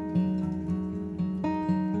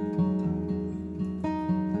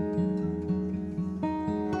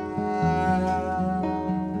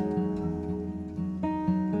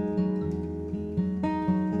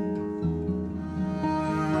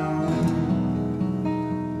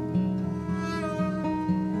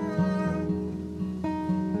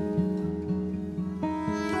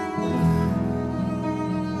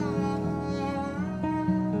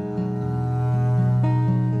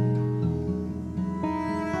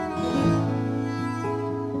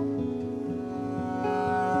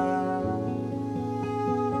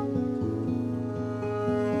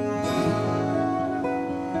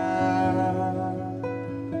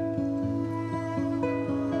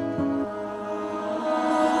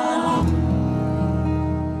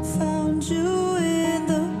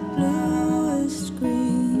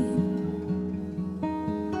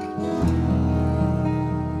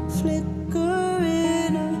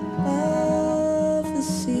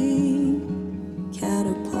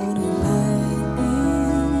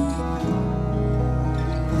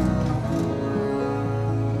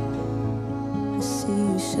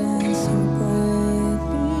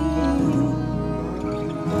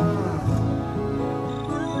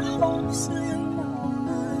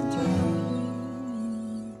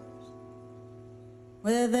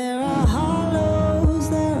 Where there are hollows,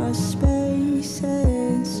 there are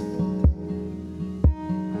spaces.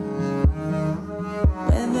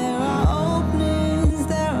 Where there are openings,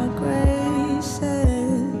 there are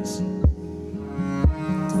graces.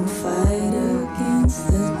 Don't fight against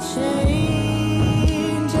the changes.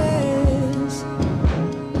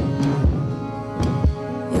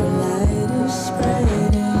 Your light is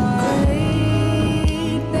spreading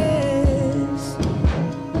greatness.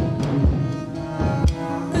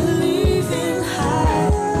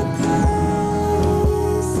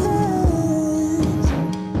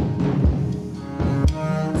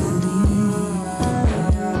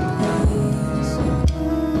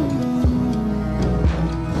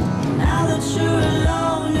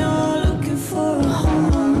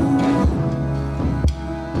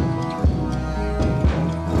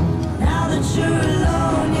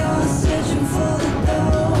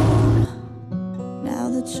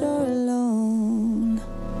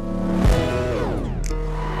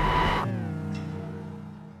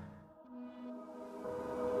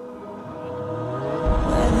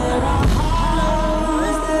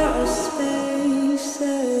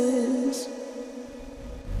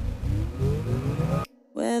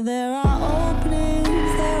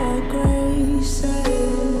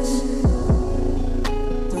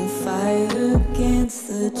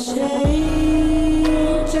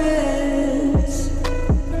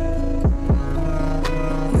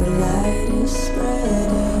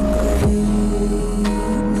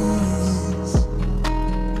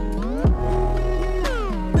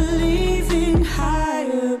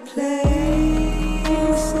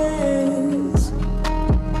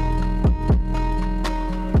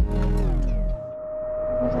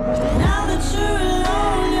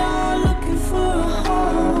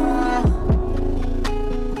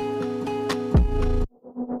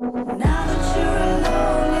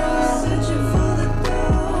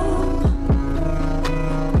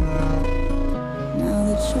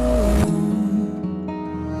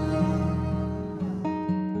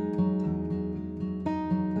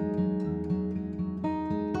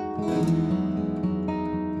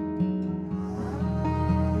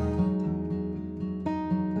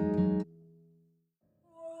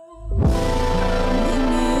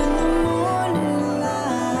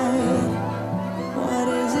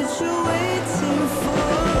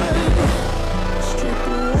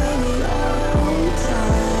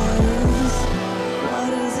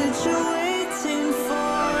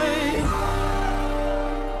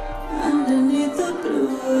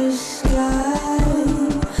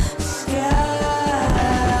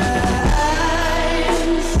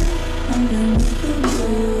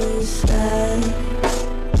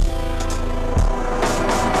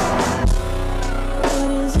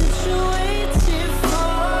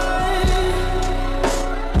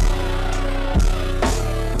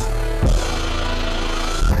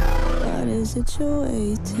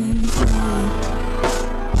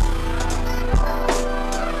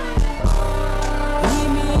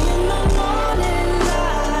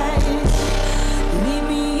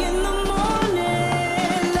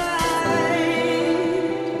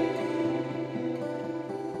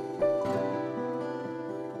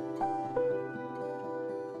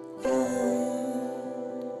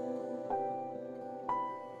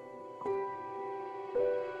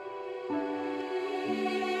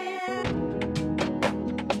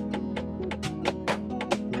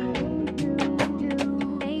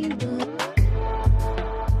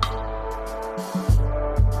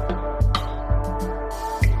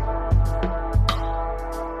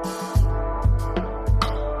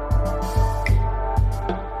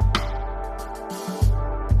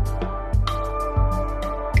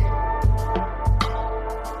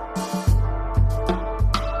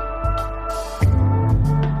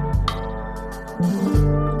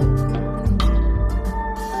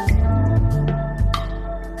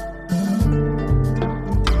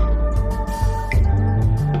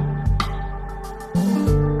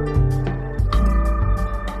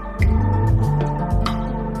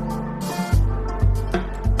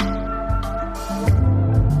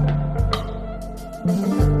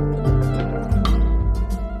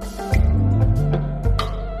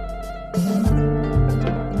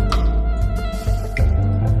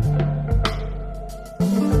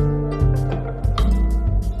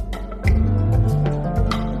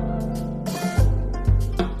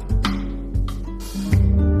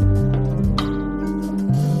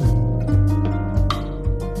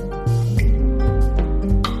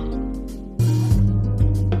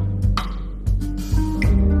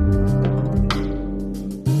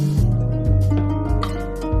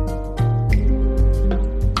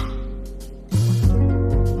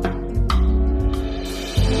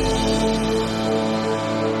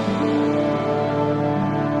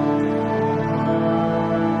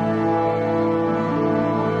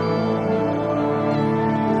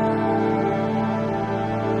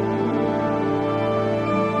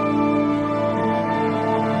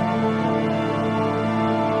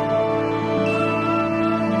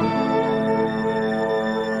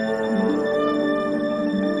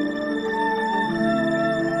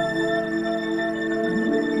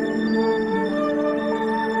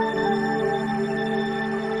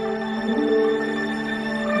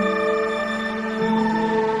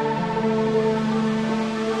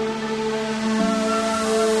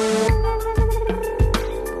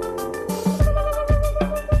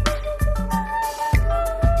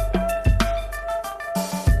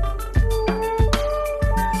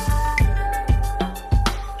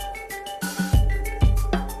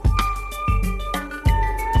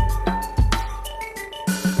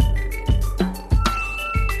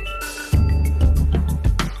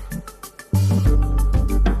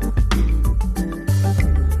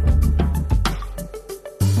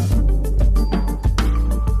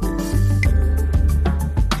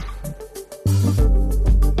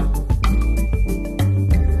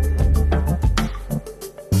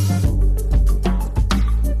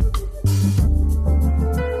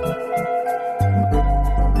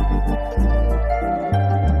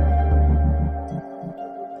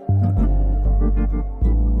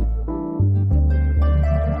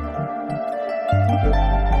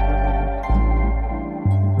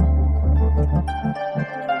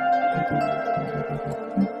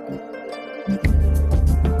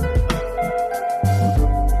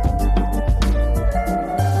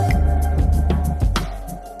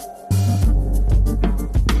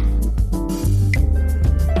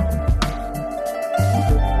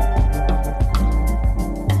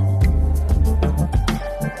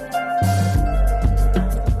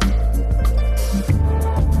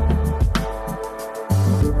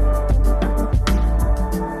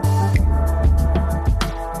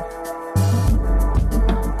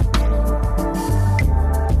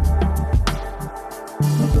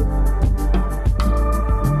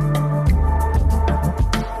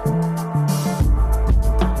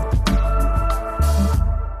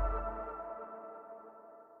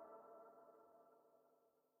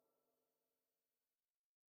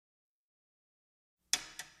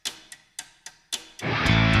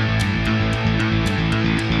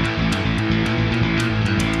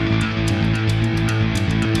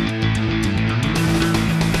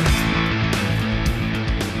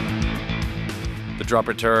 Drop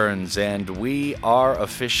returns, and we are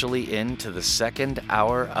officially into the second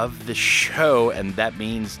hour of the show, and that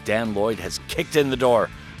means Dan Lloyd has kicked in the door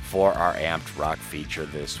for our Amped Rock feature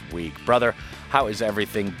this week. Brother, how is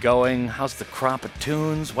everything going? How's the crop of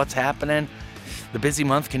tunes? What's happening? The busy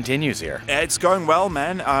month continues here. It's going well,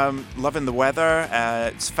 man. Loving the weather.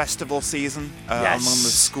 It's festival season among the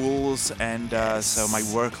schools, and so my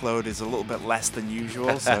workload is a little bit less than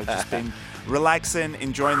usual, so just been relaxing,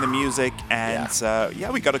 enjoying the music, and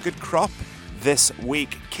we got a good crop this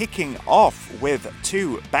week, kicking off with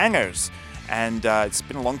two bangers. And it's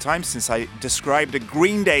been a long time since I described a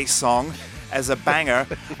Green Day song as a banger,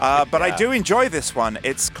 but I do enjoy this one.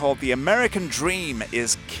 It's called The American Dream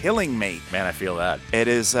Is Killing Me. Man, I feel that. It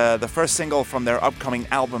is the first single from their upcoming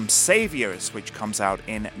album Saviors, which comes out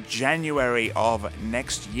in January of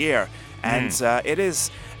next year. And it is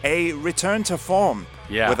a return to form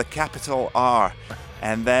with a capital R.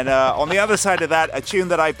 And then on the other side of that, a tune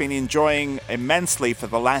that I've been enjoying immensely for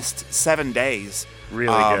the last 7 days.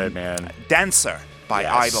 Really good, man. Dancer by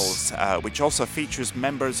Idols, which also features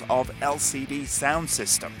members of LCD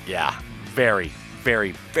Soundsystem. Yeah, very,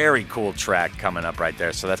 very, very cool track coming up right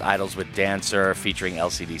there. So that's Idols with Dancer featuring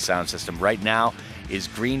LCD Soundsystem. Right now is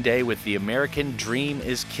Green Day with The American Dream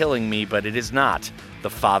Is Killing Me, but it is not the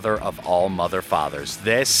father of all mother fathers.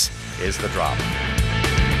 This is The Drop.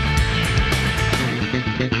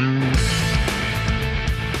 American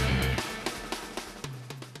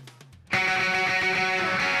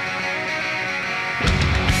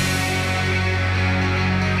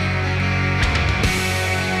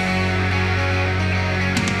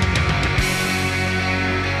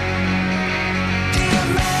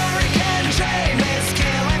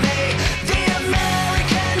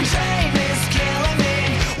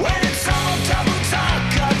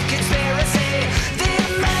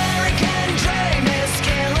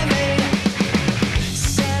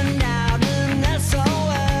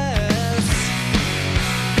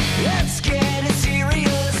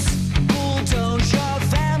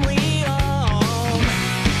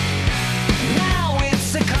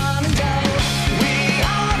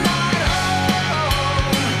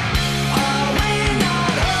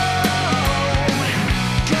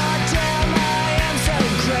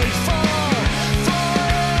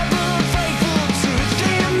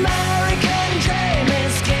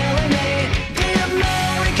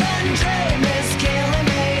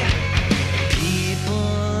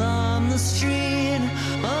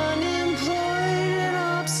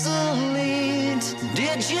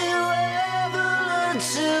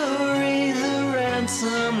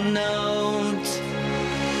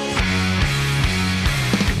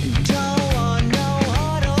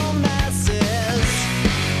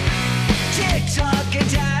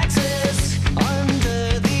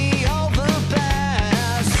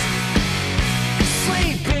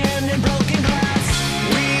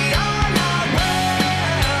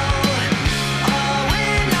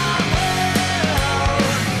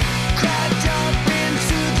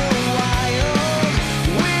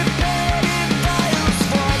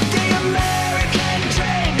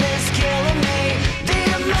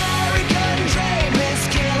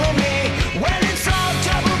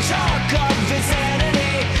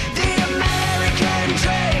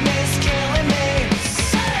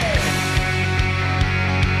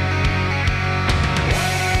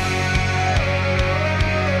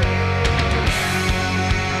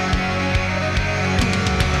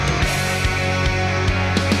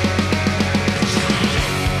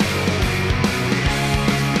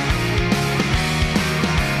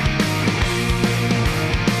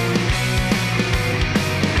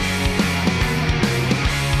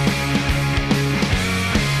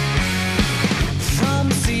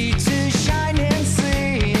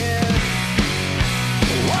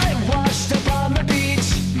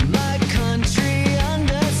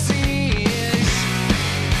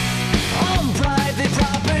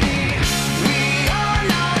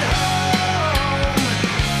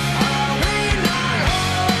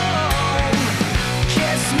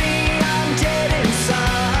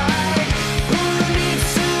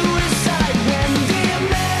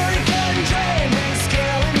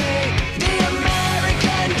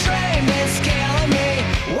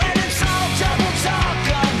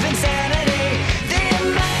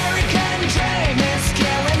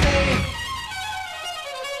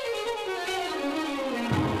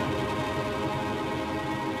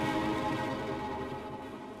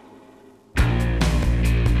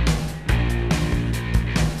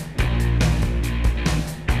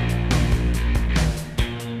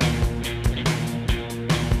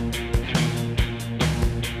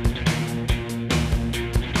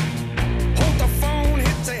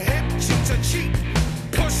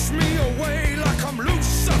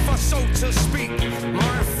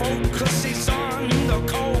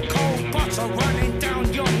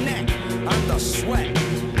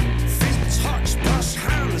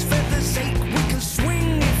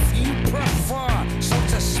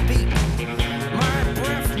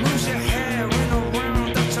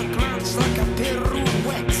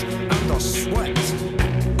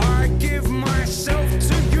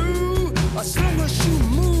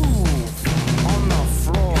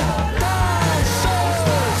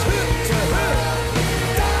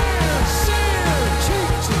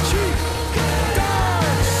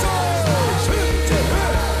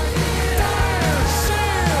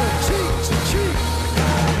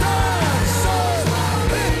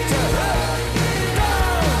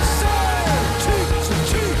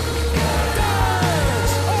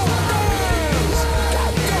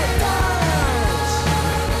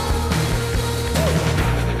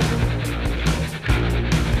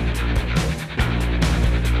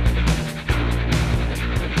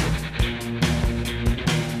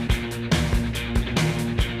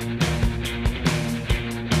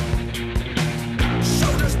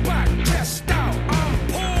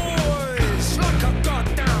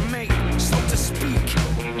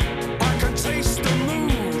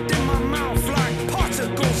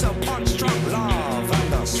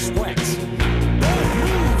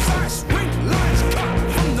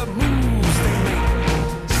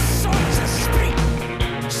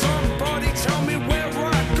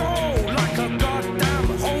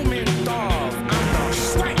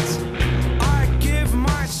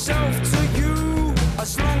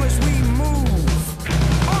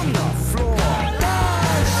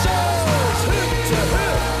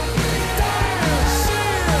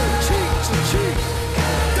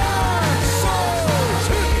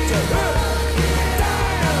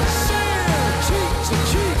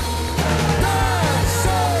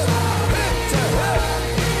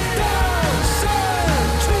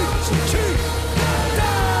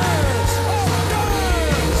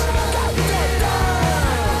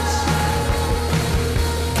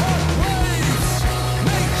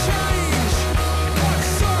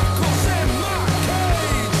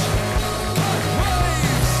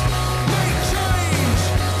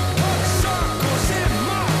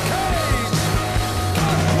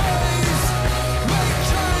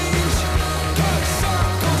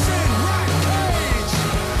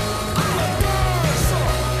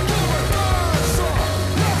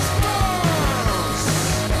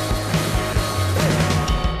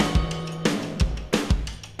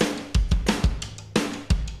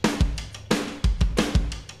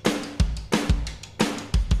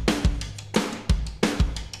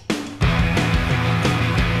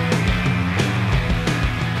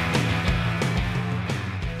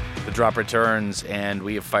The drop returns, and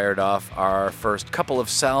we have fired off our first couple of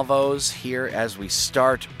salvos here as we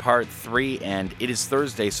start part 3, and it is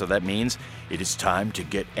Thursday, so that means it is time to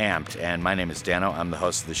get amped. And my name is Dano. I'm the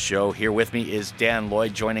host of the show. Here with me is Dan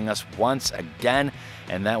Lloyd joining us once again,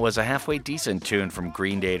 and that was a halfway decent tune from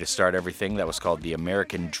Green Day to start everything. That was called The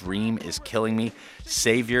American Dream Is Killing Me.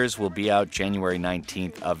 Saviors will be out January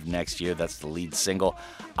 19th of next year. That's the lead single.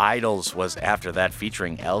 Idols was after that,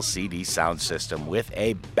 featuring LCD Soundsystem with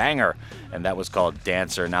a banger, and that was called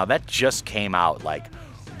Dancer. Now, that just came out like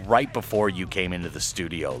right before you came into the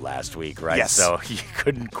studio last week, right? Yes. So you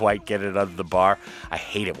couldn't quite get it under the bar. I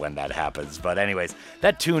hate it when that happens. But anyways,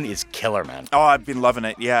 that tune is killer, man. Oh, I've been loving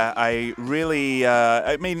it. Yeah, I really,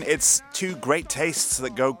 I mean, it's two great tastes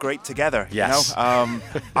that go great together. Yes. You know?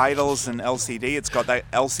 Idols and LCD. It's got that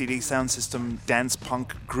LCD sound system dance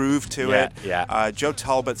punk groove to it. Yeah. Joe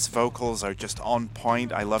Talbot's vocals are just on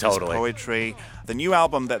point. I love his poetry. The new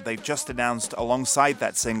album that they've just announced alongside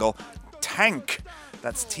that single, Tank.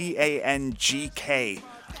 That's T-A-N-G-K.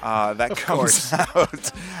 That comes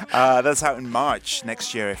out. That's out in March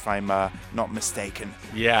next year, if I'm not mistaken.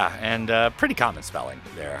 Yeah, and pretty common spelling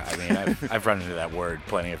there. I mean, I've run into that word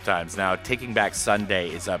plenty of times. Now, Taking Back Sunday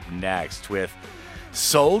is up next with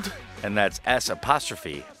Sold, and that's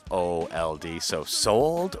S''OLD. So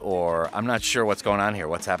Sold, or I'm not sure what's going on here.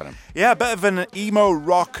 What's happening? Yeah, a bit of an emo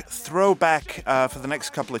rock throwback for the next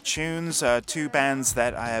couple of tunes. Two bands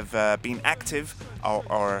that I have been active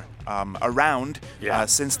or around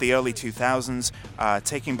since the early 2000s,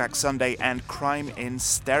 Taking Back Sunday and Crime in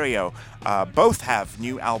Stereo. Both have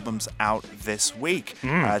new albums out this week.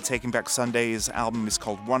 Taking Back Sunday's album is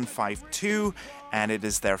called 152, and it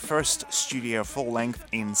is their first studio full-length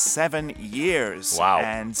in 7 years. Wow.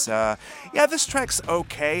 And yeah, this track's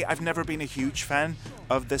okay. I've never been a huge fan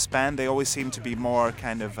of this band. They always seem to be more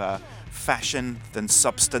kind of fashion than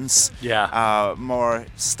substance. Yeah. More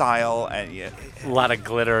style. And a lot of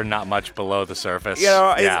glitter, not much below the surface. You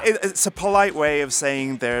know, it's a polite way of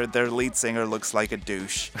saying their lead singer looks like a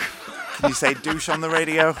douche. Can you say douche on the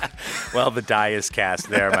radio? Well, the die is cast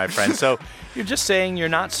there, my friend. So you're just saying you're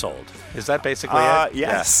not sold. Is that basically it?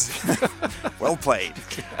 Yes. Well played.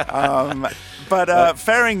 But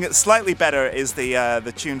faring slightly better is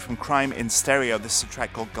the tune from Crime in Stereo. This is a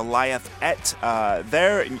track called Goliathette.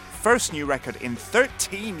 Their first new record in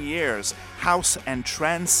 13 years, House and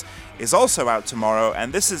Trance, is also out tomorrow.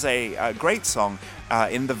 And this is a great song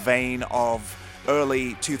in the vein of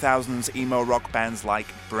early 2000s emo rock bands like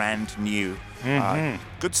Brand New.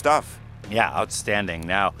 Good stuff. Yeah, outstanding.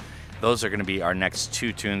 Now, those are going to be our next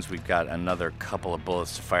two tunes. We've got another couple of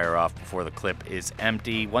bullets to fire off before the clip is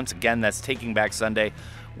empty. Once again, that's Taking Back Sunday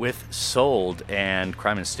with Sold, and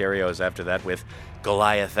Crime in Stereo is after that with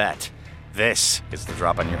Goliathette. This is the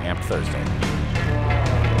drop on your Amp Thursday.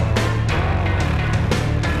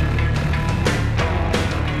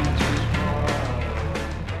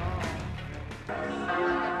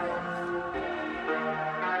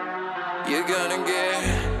 You're gonna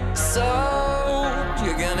get so,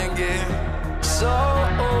 you're gonna get so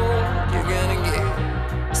old, you're gonna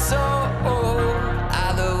get so old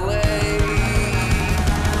either way.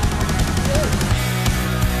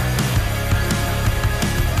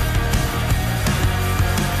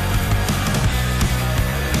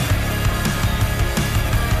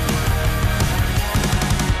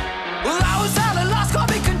 Well, I was at a loss, call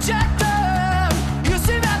me conjecture. You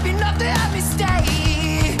seem happy enough to have me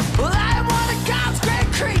stay. Well, I am one of God's great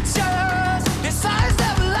creatures. His size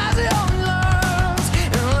never lies in own lungs.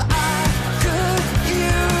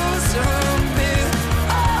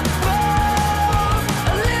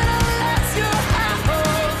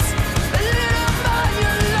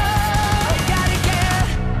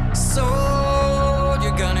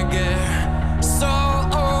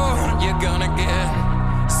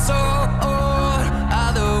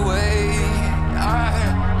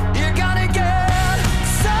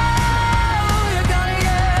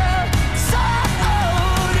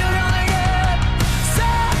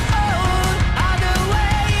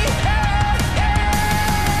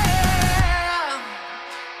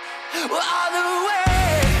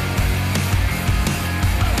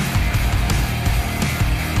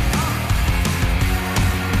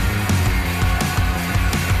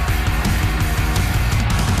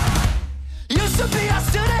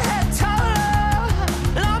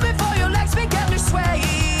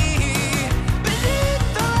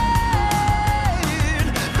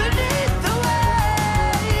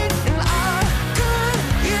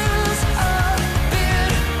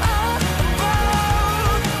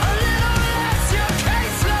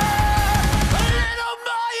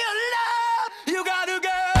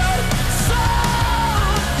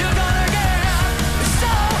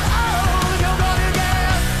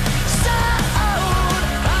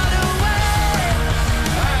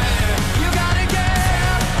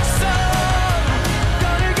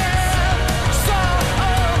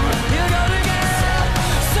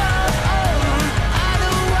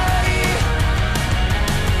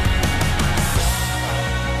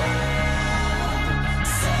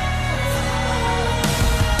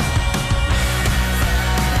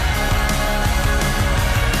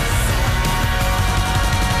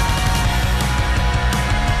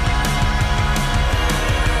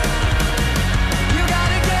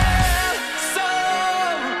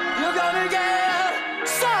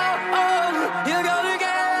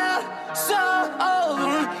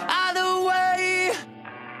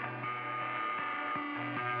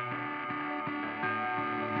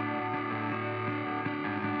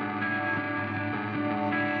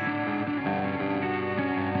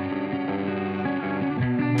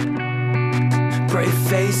 Brave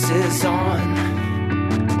faces on.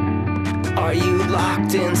 Are you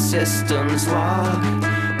locked in systems log?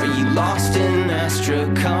 Are you lost in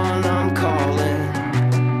Astrakhan? I'm calling.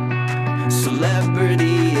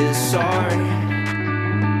 Celebrity is sorry.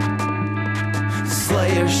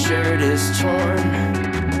 Slayer's shirt is torn.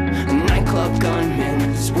 A nightclub gunman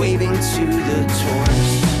is waving to the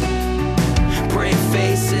tourists. Brave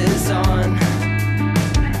faces on.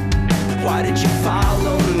 Why did you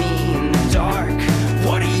follow me in the dark?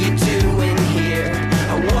 What are you doing here?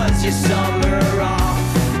 How was your summer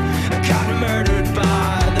off? I got murdered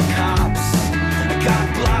by the cops. I got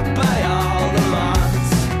blocked by all the mods.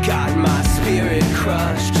 Got my spirit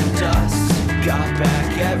crushed to dust. Got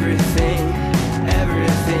back everything,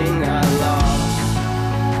 everything I lost.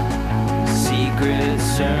 Secret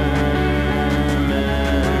sermon.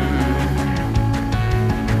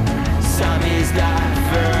 Sammy's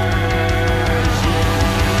diversion.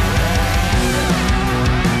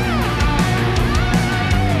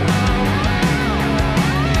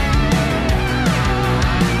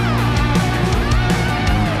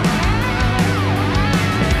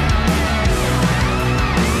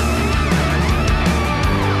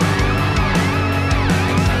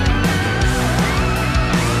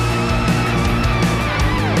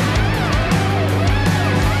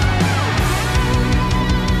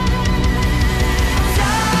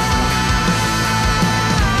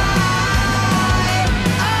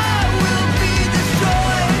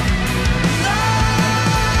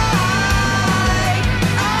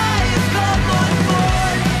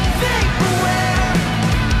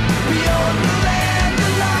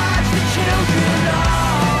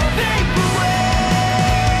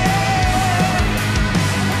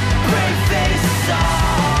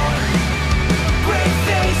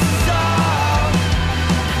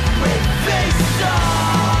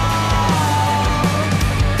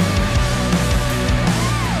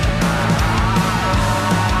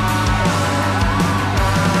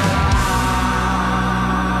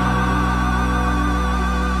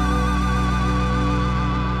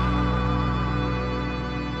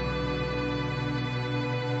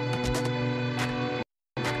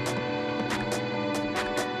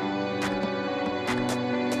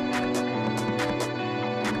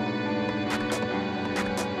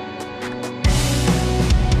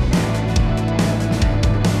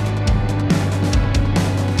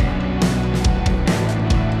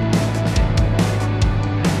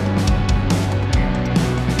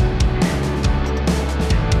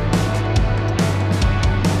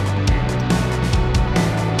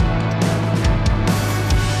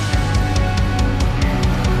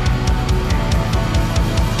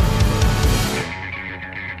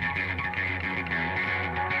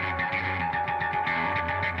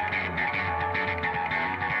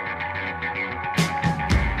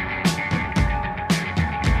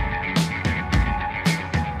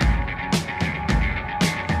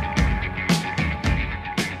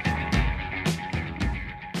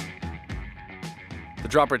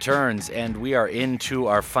 Drop returns, and we are into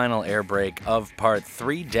our final air break of part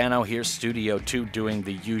 3. Dano here, Studio 2, doing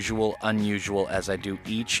the usual, unusual, as I do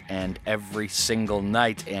each and every single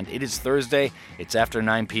night. And it is Thursday, it's after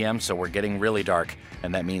 9 p.m., so we're getting really dark,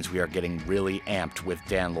 and that means we are getting really amped with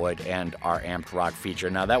Dan Lloyd and our amped rock feature.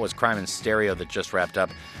 Now, that was Crime in Stereo that just wrapped up.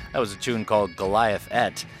 That was a tune called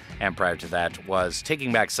Goliathette. And prior to that was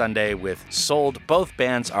Taking Back Sunday with Sold. Both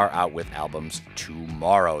bands are out with albums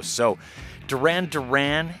tomorrow. So Duran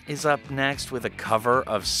Duran is up next with a cover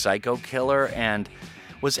of Psycho Killer. And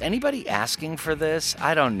was anybody asking for this?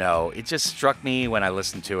 I don't know. It just struck me when I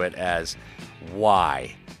listened to it as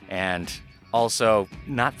why? And also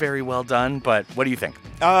not very well done, but what do you think?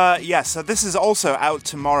 Yeah, so this is also out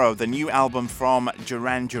tomorrow, the new album from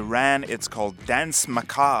Duran Duran. It's called Danse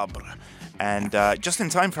Macabre. And just in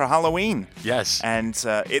time for Halloween. Yes. And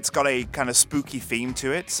it's got a kind of spooky theme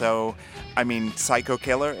to it. So, I mean, Psycho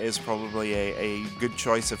Killer is probably a good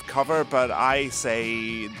choice of cover, but I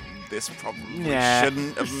say this probably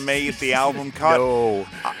shouldn't have made the album cut. No.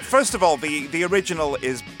 First of all, the original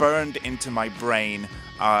is burned into my brain.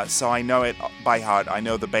 So I know it by heart. I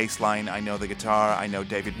know the bass line, I know the guitar, I know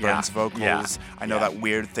David Byrne's vocals, I know that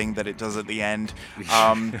weird thing that it does at the end.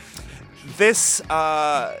 This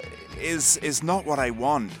is not what I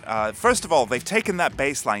want. First of all, they've taken that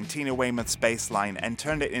bass line, Tina Weymouth's bass line, and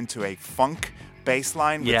turned it into a funk bass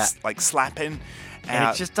line with like slapping. And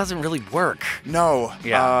it just doesn't really work. No.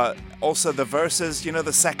 Yeah. Also, the verses, you know,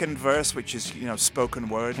 the second verse, which is, you know, spoken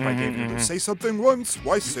word by David. Say something once,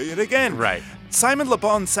 why say it again? Right. Simon Le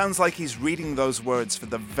Bon sounds like he's reading those words for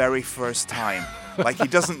the very first time. Like, he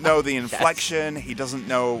doesn't know the inflection, he doesn't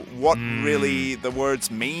know what really the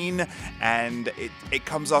words mean, and it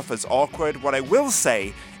comes off as awkward. What I will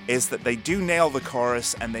say is that they do nail the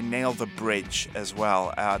chorus and they nail the bridge as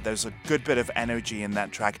well. There's a good bit of energy in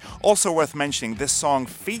that track. Also worth mentioning, this song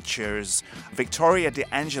features Victoria De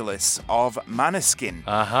Angelis of Maneskin.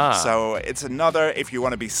 So it's another, if you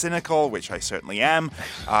want to be cynical, which I certainly am,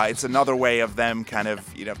 it's another way of them kind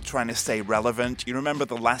of, trying to stay relevant. You remember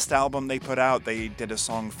the last album they put out? They did a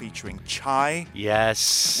song featuring Chai.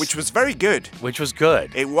 Yes. Which was very good. Which was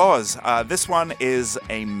good. It was. This one is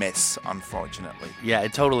a miss, unfortunately. Yeah,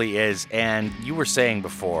 it totally is. And you were saying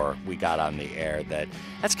before we got on the air that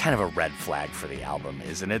that's kind of a red flag for the album,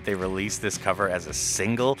 isn't it? They released this cover as a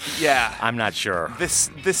single. Yeah. I'm not sure. This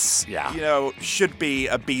should be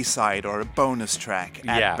a B-side or a bonus track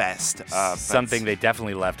at best. Something they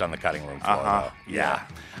definitely left on the cutting room floor. Though. Yeah.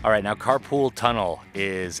 All right, now Carpool Tunnel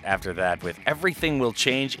is after that with Everything Will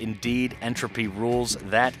Change, Indeed, Entropy Rules.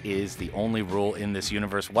 That is the only rule in this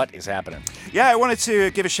universe. What is happening? Yeah, I wanted to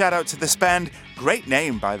give a shout out to this band. Great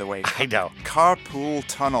name, by the way. I know. Carpool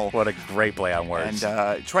Tunnel. What a great play on words.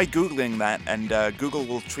 And try Googling that, and Google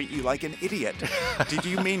will treat you like an idiot. Did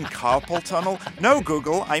you mean Carpool Tunnel? No,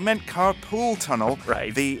 Google, I meant Carpool Tunnel.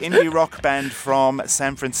 Right. The indie rock band from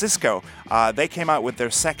San Francisco. They came out with their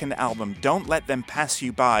second album, Don't Let Them Pass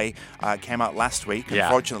You By. Came out last week. Yeah.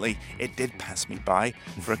 Unfortunately, it did pass me by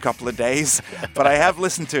for a couple of days, but I have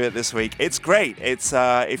listened to it this week. It's great. It's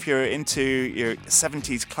if you're into your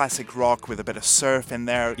 70s classic rock with a bit of surf in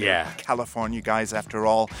there. Yeah. California guys, after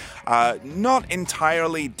all. Not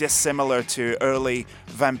entirely dissimilar to early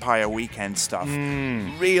Vampire Weekend stuff.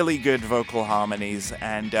 Really good vocal harmonies,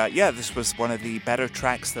 and this was one of the better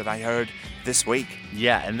tracks that I heard this week.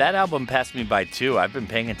 Yeah, and that album passed me by too. I've been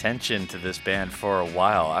paying attention to this band for a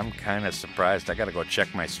while. I'm kind of surprised. I got to go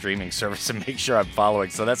check my streaming service and make sure I'm following.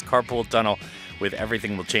 So that's Carpool Tunnel with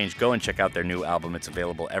Everything Will Change. Go and check out their new album. It's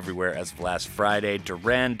available everywhere as of last Friday.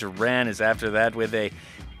 Duran Duran is after that with a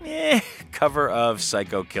cover of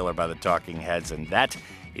Psycho Killer by the Talking Heads, and that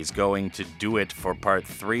is going to do it for part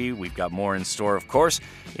 3. We've got more in store, of course,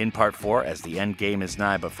 in part 4 as the end game is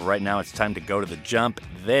nigh. But for right now, it's time to go to the jump.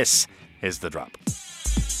 This is the drop.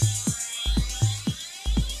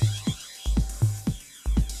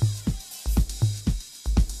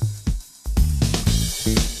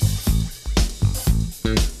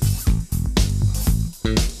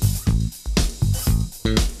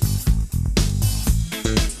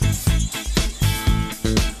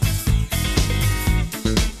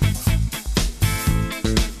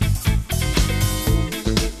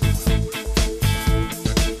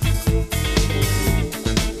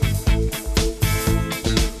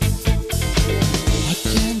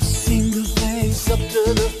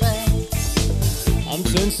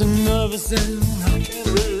 nervous and I can't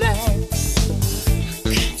relax.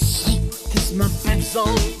 I can't sleep 'cause my bed's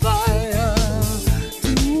on fire.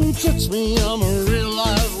 Don't touch me, I'm a real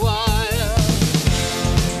live wire.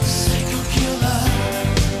 Psycho killer,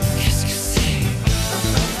 qu'est-ce que c'est?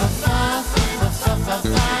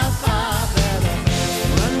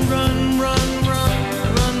 Run, run, run, run,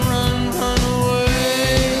 run, run, run away.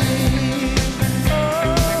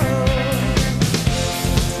 Oh,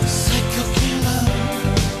 psycho killer,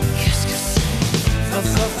 qu'est-ce que c'est?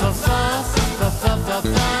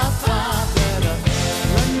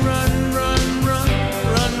 Run, run, run, run,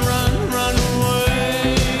 run, run, run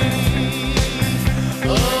away.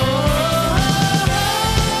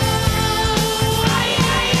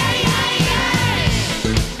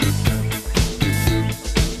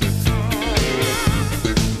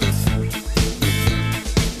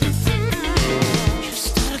 You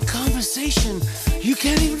start a conversation, you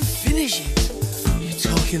can't even finish it. You're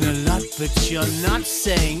talking a lot, but you're not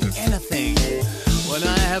saying anything. When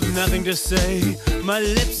I have nothing to say, my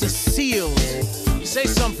lips are sealed. You say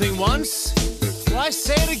something once, why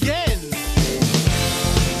say it again?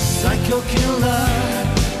 Psycho killer,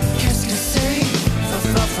 qu'est-ce que c'est?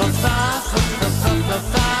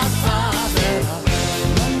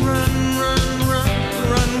 Run, run, run, run,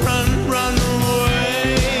 run, run, run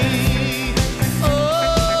away.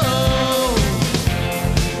 Oh,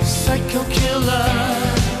 psycho killer,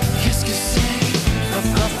 qu'est-ce que c'est?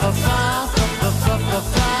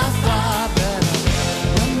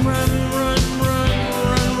 Run, run, run, run,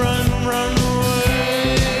 run, run, run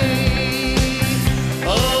away.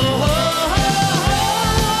 Oh,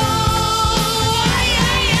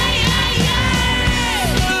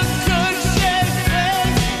 good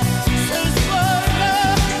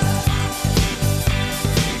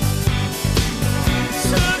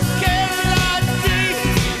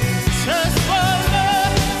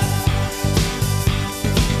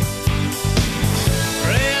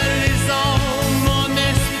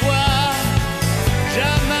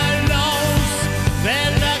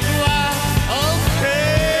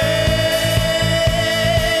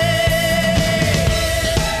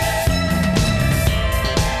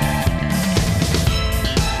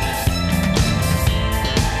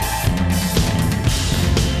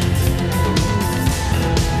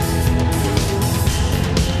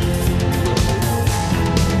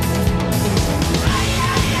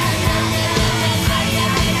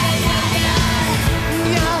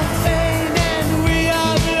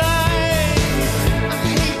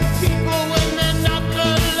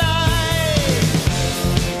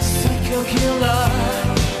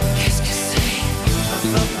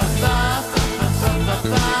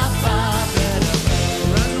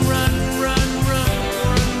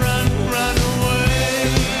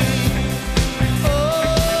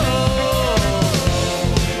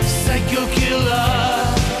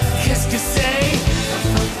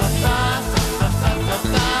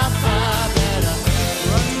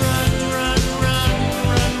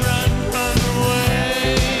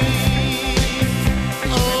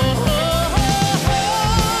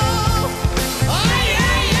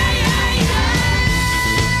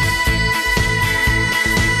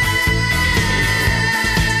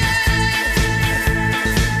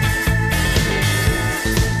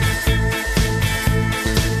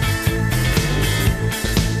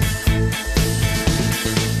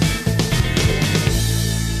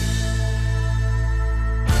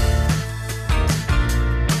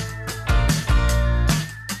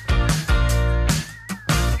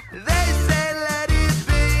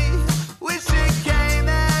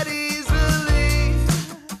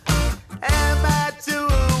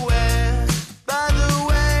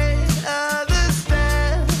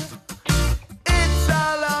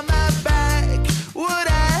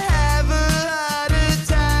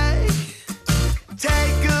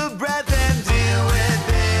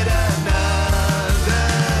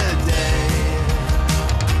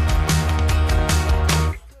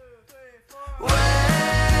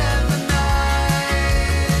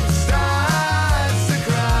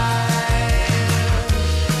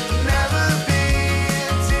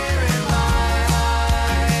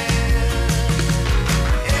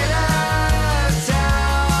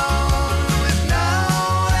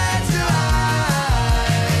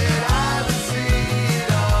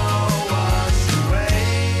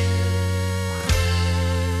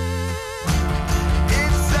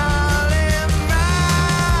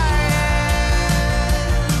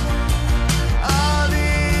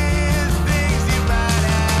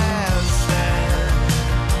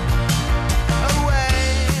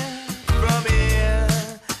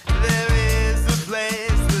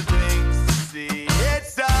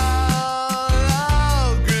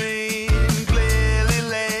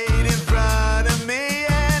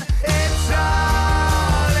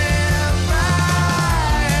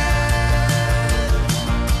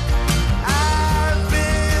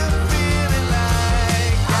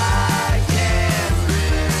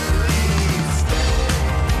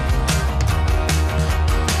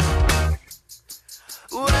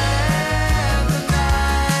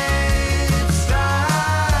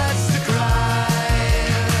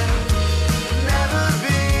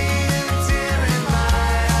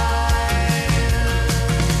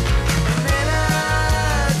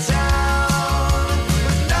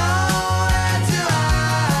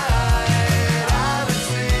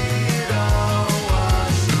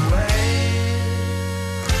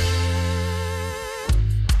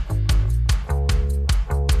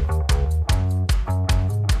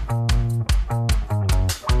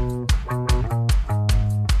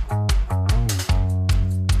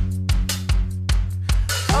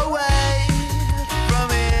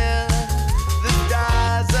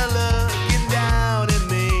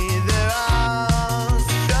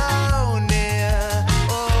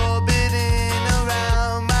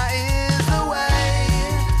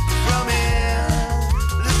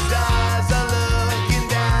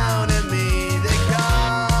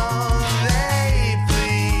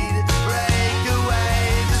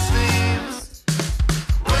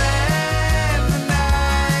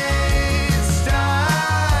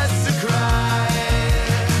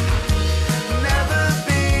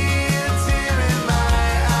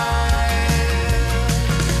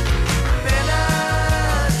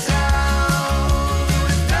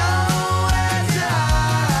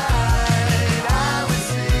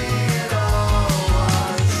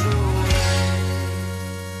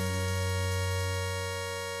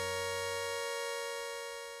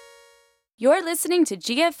You're listening to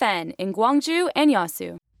GFN in Gwangju and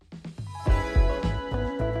Yasu.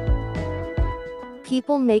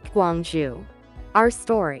 People make Gwangju. Our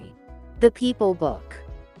story. The People Book.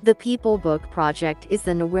 The People Book Project is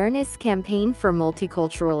an awareness campaign for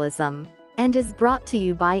multiculturalism and is brought to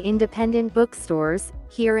you by independent bookstores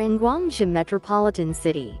here in Gwangju Metropolitan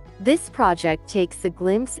City. This project takes a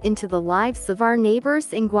glimpse into the lives of our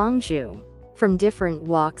neighbors in Gwangju from different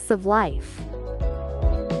walks of life.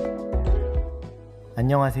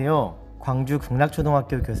 안녕하세요. 광주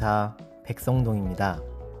극락초등학교 교사 백성동입니다.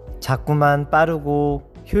 자꾸만 빠르고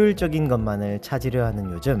효율적인 것만을 찾으려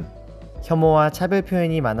하는 요즘, 혐오와 차별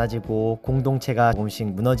표현이 많아지고 공동체가 조금씩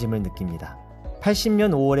무너짐을 느낍니다.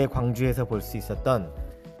 80년 5월에 광주에서 볼 수 있었던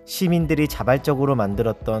시민들이 자발적으로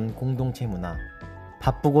만들었던 공동체 문화.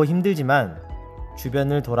 바쁘고 힘들지만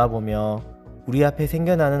주변을 돌아보며 우리 앞에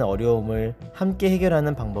생겨나는 어려움을 함께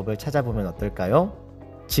해결하는 방법을 찾아보면 어떨까요?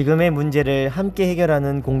 지금의 문제를 함께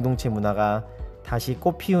해결하는 공동체 문화가 다시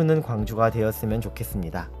꽃피우는 광주가 되었으면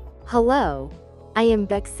좋겠습니다. Hello, I am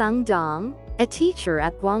Baek Sang-dong, a teacher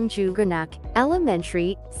at Gwangju Kraak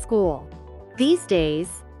Elementary School. These days,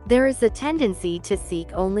 there is a tendency to seek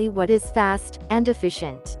only what is fast and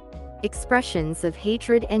efficient. Expressions of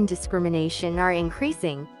hatred and discrimination are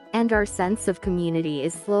increasing, and our sense of community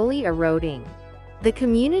is slowly eroding. The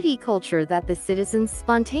community culture that the citizens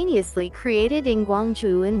spontaneously created in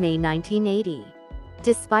Gwangju in May 1980.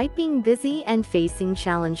 Despite being busy and facing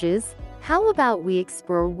challenges, how about we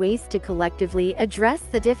explore ways to collectively address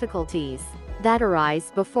the difficulties that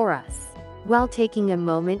arise before us, while taking a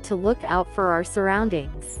moment to look out for our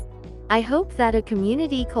surroundings? I hope that a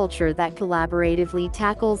community culture that collaboratively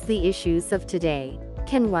tackles the issues of today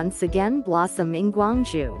can once again blossom in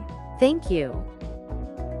Gwangju. Thank you.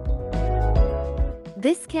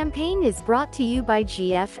 This campaign is brought to you by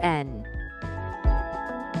GFN.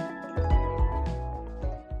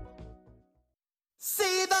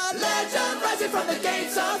 See the legend rising from the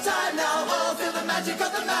gates of time now. All feel the magic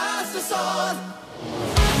of the Master Sword.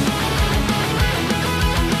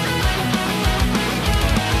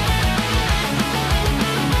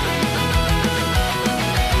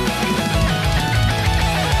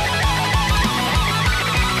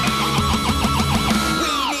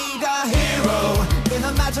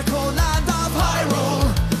 Magical land of Hyrule,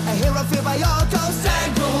 a hero feared by all ghosts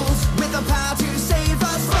and ghouls, with the power to save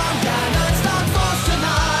us from Ganon's dark force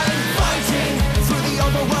tonight. Fighting through the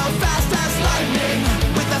overworld fast as lightning,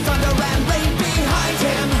 with the thunder and rain behind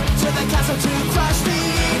him, to the castle to crush the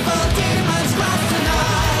evil demons wrath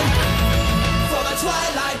tonight. For the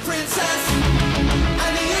Twilight Princess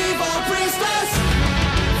and the evil priestess,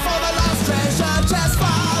 for the lost treasure chest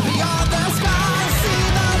far beyond the sky. See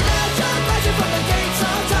the legend rising from the gates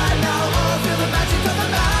of time now. All feel the magic of the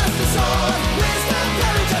Master Sword. Wisdom,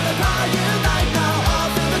 courage, and the power unite now. All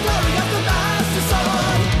feel the glory of the Master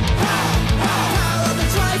Sword. Power of the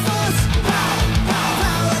Triforce.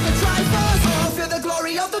 Power of the Triforce. All feel the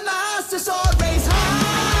glory of the Master Sword. Raise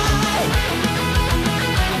high.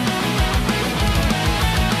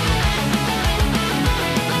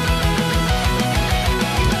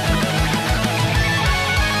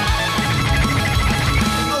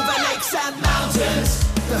 Over lakes and mountains,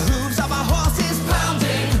 the hooves of our horses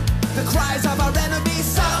pounding, the cries of our enemies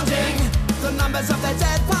sounding, the numbers of the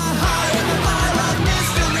dead pile high in the fire of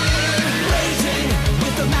mystery, raging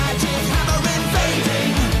with the magic hammer invading,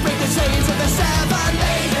 break the chains of the seven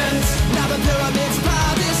maidens. Now the pyramids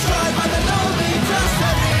are destroyed by the lonely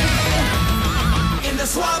mystery. In the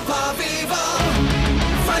swamp of evil,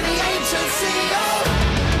 find the ancient seal.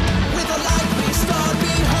 With the light restored,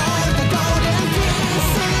 behold the golden key.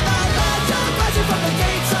 See the legend rising from the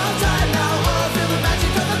gates of time now. All feel the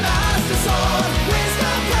magic of the Master Sword.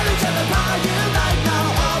 Wisdom, courage, and the power unite now.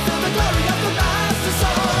 All feel the glory of the Master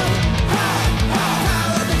Sword.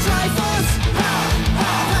 Power of the Triforce.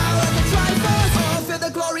 Power of the Triforce. All feel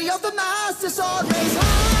the glory of the Master Sword. Raise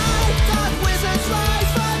high, dark wizards rise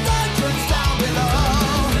from dungeons down below.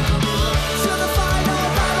 To the final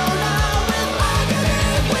battle now, with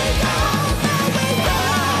agony we go, now we go.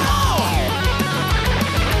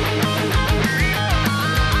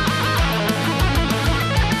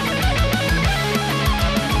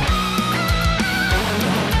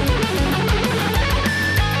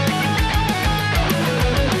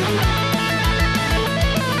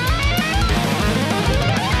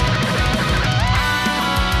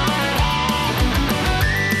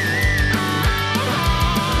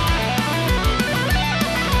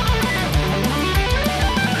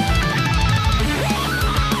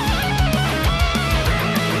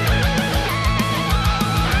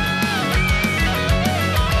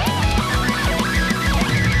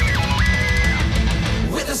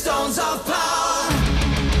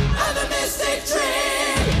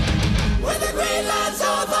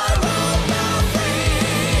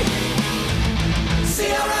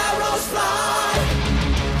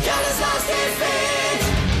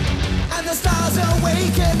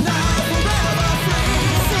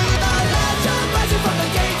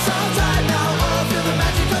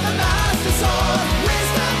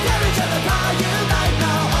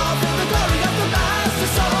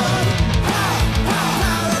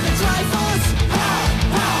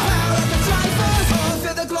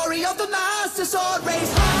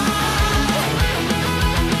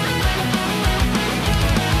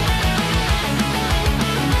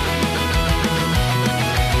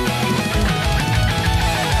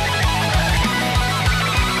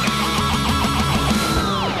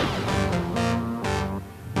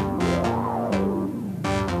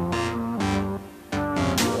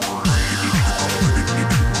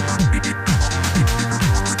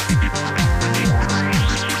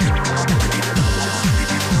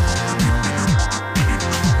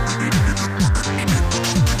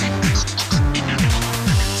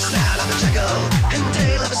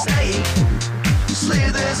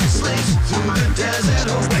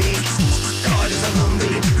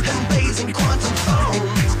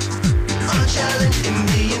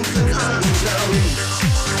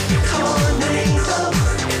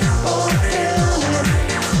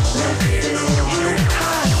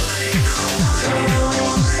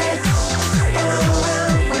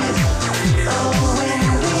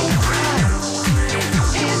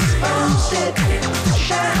 it,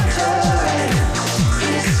 shattering.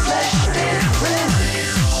 His flesh did rend,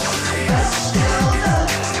 but still the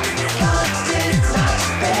God did not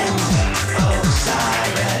bend.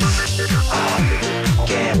 Osiris,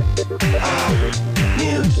 get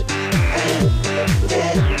mute and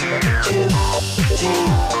dead too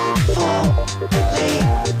deep fully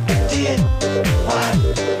did what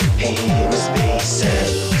he must be said.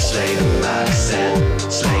 Slay the mighty said,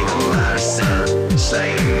 slay the mighty said,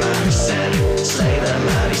 slay the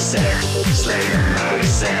mighty said, slay the mighty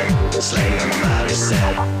said, slay the mighty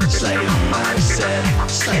said, slay the mighty said,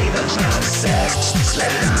 slay the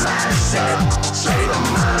mighty said, slay the mighty said, slay the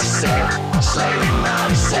mighty said, slay the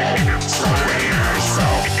mighty said, slay the mighty said, slay the mighty said, slay the mighty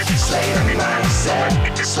said,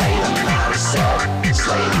 slay the mighty said,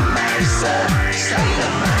 slay the mighty said, slay the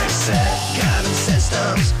mighty said. Guidance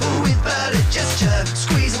systems with but a gesture,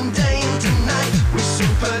 squeezing day into night with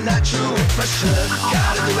supernatural pressure.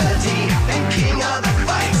 God of duality and king of the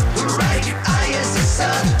fight, right eye is the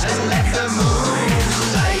sun and let the moon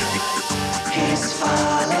light. His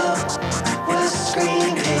follow was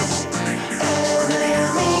scream his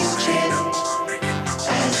enemies chant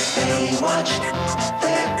as they watched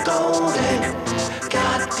their golden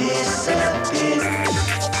God disappear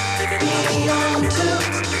beyond to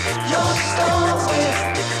your storm with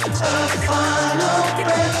a final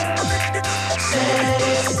breath. Said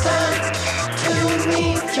it's time to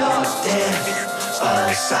meet your death.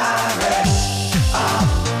 Osiris of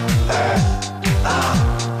earth, of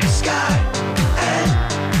sky and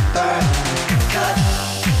birth. Cut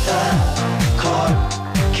the cord,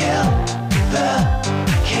 kill the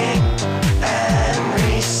king and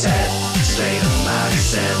reset. Slay the mighty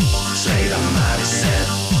said, slay the mighty said,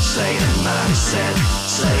 slay the mighty said,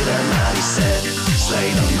 slay the mighty said,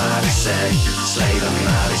 slay the mighty said, slay the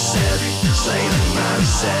mighty said, slay the mighty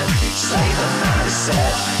said, slay the mighty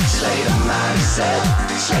said, slay the mighty said,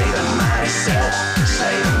 slay the mighty said,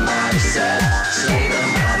 slay the mighty said, slay the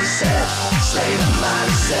mighty said, slay the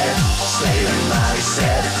mighty said, slay the mighty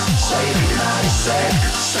said, slay the mighty said,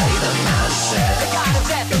 slay the mighty said. The God of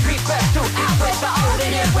death, the rebirth to outwit the old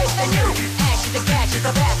and in with the new. Ashes and gashes,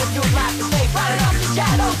 the path of new life to stay. Fighting off the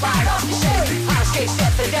shadows, fight off the shade. Our escape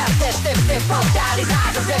set the death, that stiff, broke out his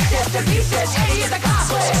eyes and ripped him to pieces. 80 is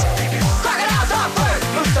accomplished. Crocodiles off bird,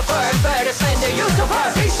 Lucifer and bird is slender,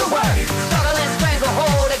 usurper, piece of work. Struggle and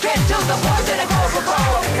stranglehold again to the poison and goes for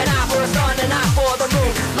gold. An eye for a sun, an eye for the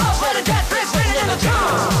moon. Love, sweat, and death, bliss, written in the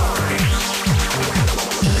tomb.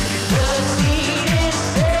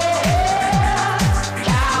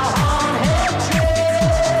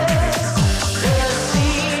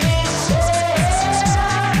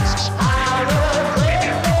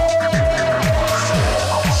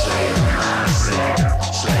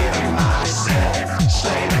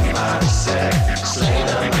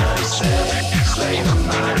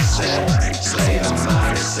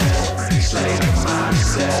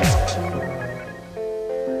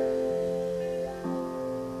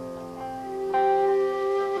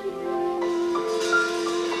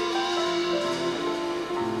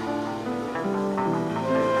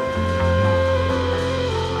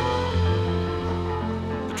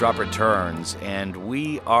 Drop returns, and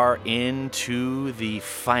we are into the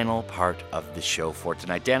final part of the show for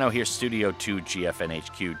tonight. Dano here, Studio 2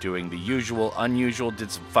 GFNHQ, doing the usual, unusual, did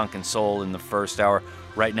some funk and soul in the first hour.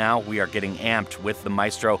 Right now, we are getting amped with the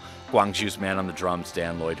maestro, Gwangju's man on the drums,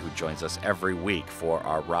 Dan Lloyd, who joins us every week for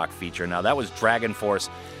our rock feature. Now, that was DragonForce,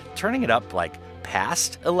 turning it up like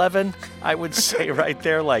past 11, I would say right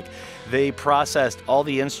there. Like, they processed all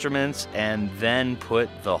the instruments and then put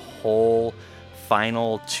the whole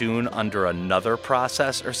final tune under another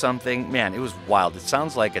process or something. Man, it was wild. It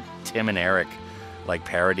sounds like a Tim and Eric like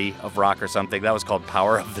parody of rock or something. That was called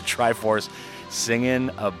Power of the Triforce,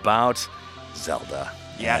 singing about Zelda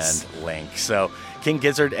and Link. So King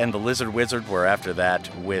Gizzard and the Lizard Wizard were after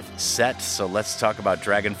that with Set. So let's talk about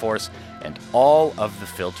DragonForce and all of the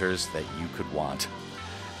filters that you could want.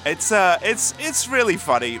 It's really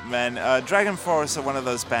funny, man. DragonForce are one of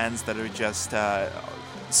those bands that are just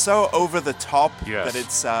so over the top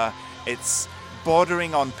that it's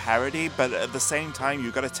bordering on parody, but at the same time you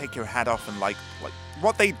got to take your hat off and like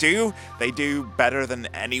what they do better than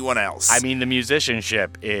anyone else. I mean, the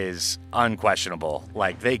musicianship is unquestionable.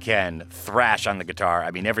 Like, they can thrash on the guitar.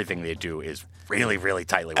 I mean, everything they do is really, really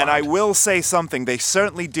tightly wound. And I will say something, they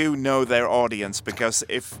certainly do know their audience, because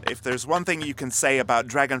if there's one thing you can say about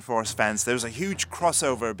DragonForce fans, there's a huge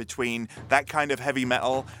crossover between that kind of heavy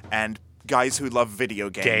metal and guys who love video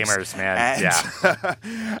games. Gamers, man.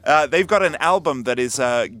 And, they've got an album that is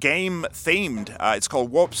game-themed. It's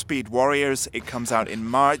called Warp Speed Warriors. It comes out in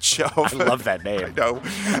March of... I love that name. I know.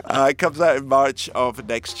 It comes out in March of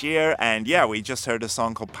next year. And yeah, we just heard a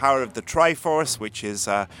song called Power of the Triforce, which is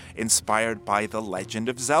inspired by The Legend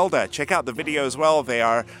of Zelda. Check out the video as well. They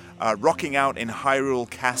are rocking out in Hyrule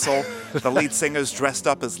Castle. The lead singer's dressed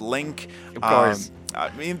up as Link. Of course. I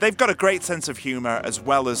mean, they've got a great sense of humor as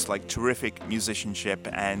well as like terrific musicianship,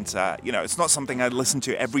 and it's not something I listen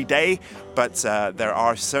to every day, but there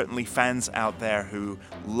are certainly fans out there who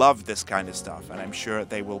love this kind of stuff, and I'm sure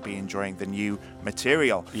they will be enjoying the new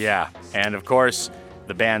material. Yeah, and of course,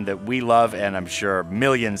 the band that we love, and I'm sure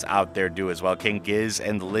millions out there do as well, King Giz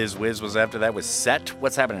and the Liz Wiz was after that, was Set.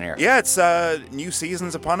 What's happening here? Yeah, it's new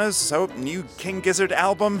season's upon us, so new King Gizzard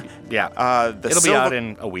album. Yeah, it'll be out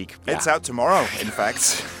in a week. Yeah. It's out tomorrow, in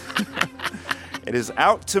fact. It is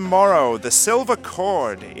out tomorrow. The Silver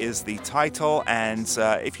Chord is the title, and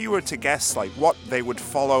if you were to guess like what they would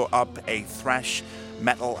follow up a thrash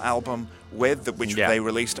metal album with, which they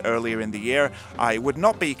released earlier in the year, it would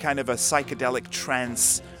not be kind of a psychedelic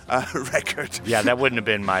trance record. Yeah, that wouldn't have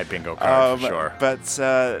been my bingo card, for sure. But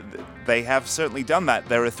they have certainly done that.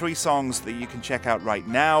 There are 3 songs that you can check out right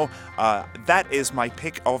now. That is my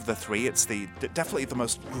pick of the 3. It's definitely the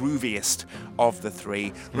most grooviest of the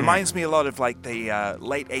 3. Reminds me a lot of like the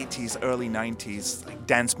late 80s, early 90s like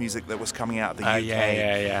dance music that was coming out of the UK.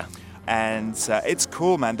 Yeah. And it's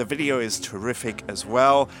cool, man. The video is terrific as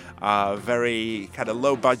well. Very kind of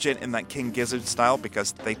low budget in that King Gizzard style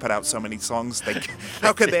because they put out so many songs.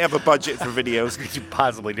 How could they have a budget for videos? Could you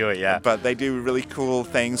possibly do it, yeah. But they do really cool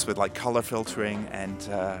things with like color filtering and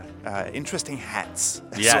interesting hats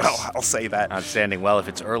as well. I'll say that. Outstanding. Well, if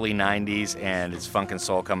it's early 90s and it's funk and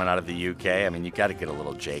soul coming out of the UK, I mean, you got to get a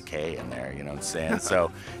little JK in there, you know what I'm saying?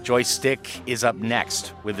 So Joystick is up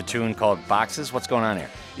next with a tune called Boxes. What's going on here?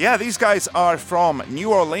 Yeah, these guys are from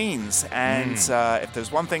New Orleans, and if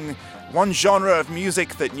there's one genre of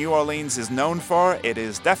music that New Orleans is known for, it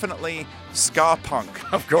is definitely ska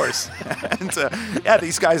punk. Of course. And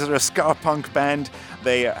these guys are a ska punk band.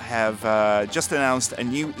 They have just announced a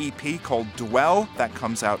new EP called Dwell that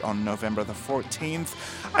comes out on November the 14th.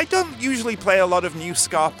 I don't usually play a lot of new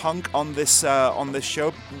ska punk on this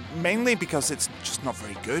show, mainly because it's just not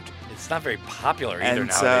very good. It's not very popular either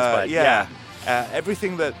nowadays. But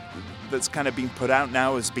everything that's kind of being put out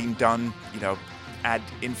now has been done, ad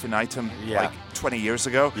infinitum, like 20 years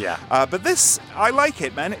ago. Yeah. But this, I like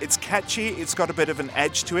it, man. It's catchy. It's got a bit of an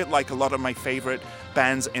edge to it, like a lot of my favorite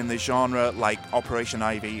bands in the genre, like Operation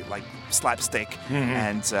Ivy, like Slapstick,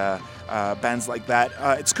 and bands like that.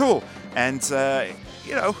 It's cool. And,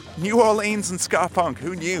 New Orleans and ska punk.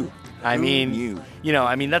 Who knew? I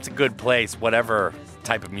mean, that's a good place, whatever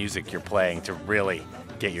type of music you're playing, to really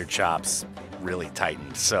get your chops really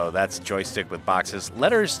tightened. So that's Joystick with Boxes.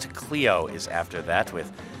 Letters to Cleo is after that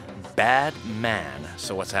with Bad Man.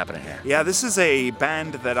 So what's happening here? Yeah, this is a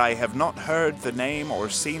band that I have not heard the name or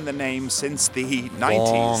seen the name since the 90s.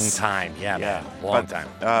 Long time, man. Long time.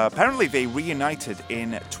 Apparently they reunited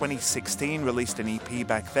in 2016, released an EP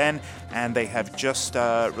back then, and they have just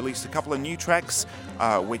released a couple of new tracks,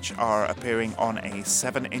 which are appearing on a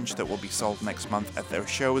 7-inch that will be sold next month at their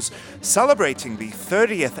shows, celebrating the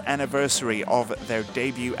 30th anniversary of their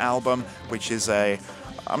debut album, which is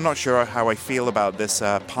I'm not sure how I feel about this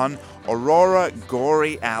pun. Aurora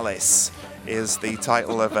Gory Alice is the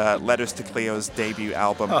title of Letters to Cleo's debut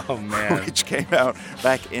album, which came out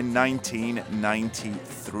back in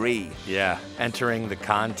 1993. Yeah, entering the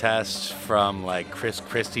contest from like Chris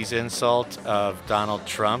Christie's insult of Donald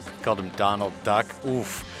Trump, called him Donald Duck.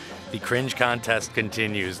 Oof. The cringe contest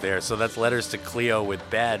continues there. So that's Letters to Cleo with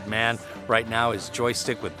Bad Man. Right now is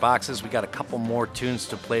Joystick with Boxes. We got a couple more tunes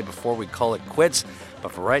to play before we call it quits.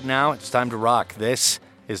 But for right now, it's time to rock. This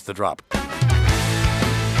is The Drop.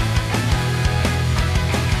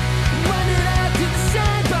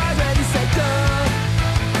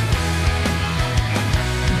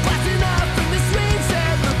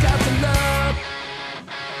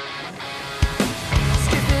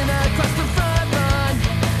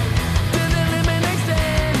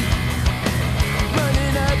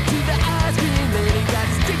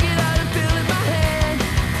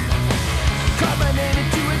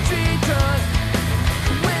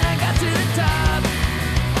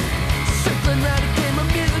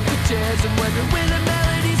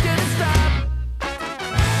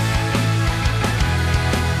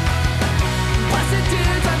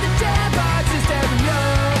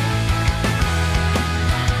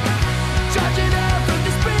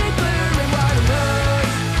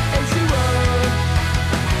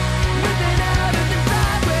 With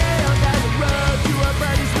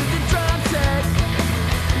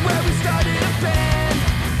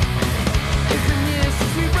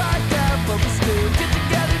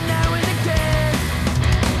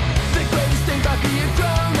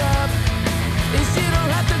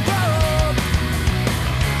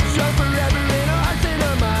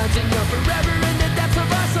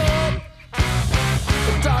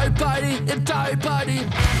party,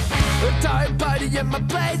 a dark party at my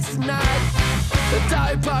place tonight. A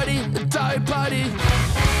dark party, a dark party, a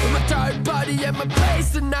dark party at my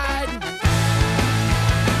place tonight.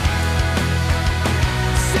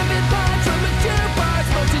 Sipping wine from a jukebox,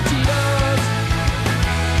 multitudes.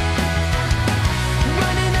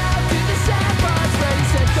 Running out through the sandbox, ready,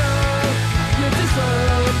 set, go. You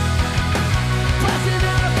deserve. Blasting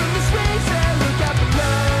up from the swings and look out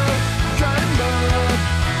below. Try and love.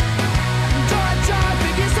 Draw a chart,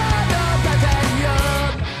 figures out up, I've had you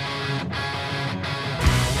up.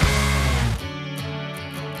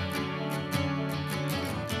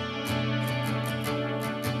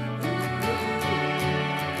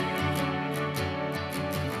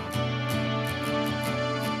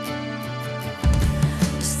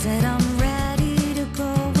 Said I'm ready to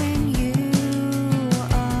go when you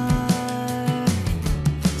are.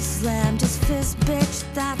 Slammed his fist, bitch,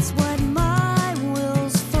 that's what my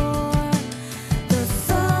will's for. The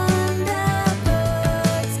thunderbird's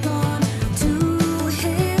gone to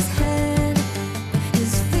his head.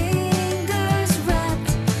 His fingers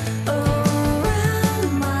wrapped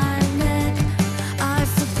around my neck. I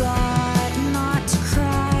forgot not to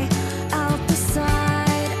cry out the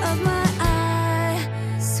side of my eye.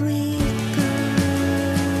 Sweet girl,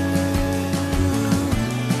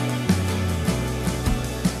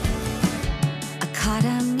 I caught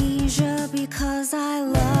amnesia because I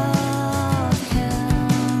love him.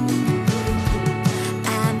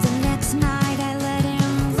 And the next night I let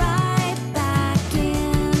him right back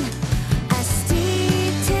in. I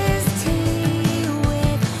steeped his tea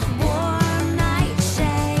with warm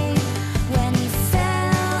nightshade. When he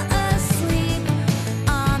fell asleep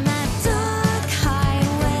on that dark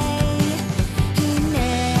highway, he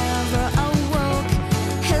never awoke.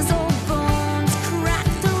 His old bones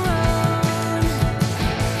cracked the road.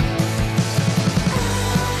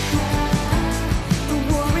 The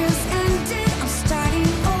war is ended, I'm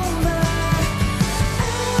starting over.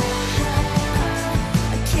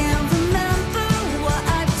 I can't remember what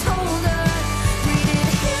I told her. Needed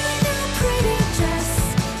hair in a pretty dress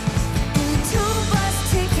and 2 bus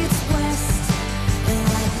tickets west. And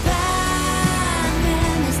like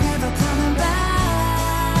Batman is never coming back.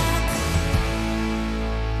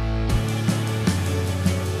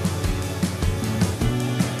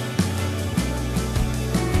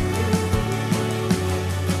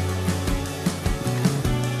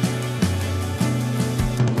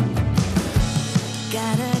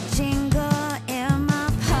 Got a jingle in my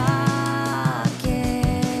pocket.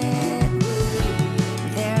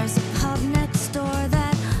 There's a pub next door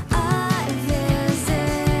that I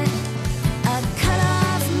visit. I cut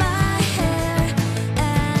off my hair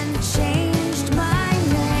and changed my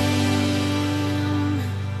name.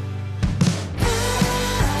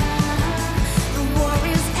 The war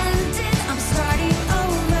is ended, I'm starting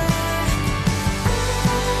over.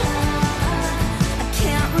 I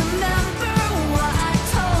can't remember what I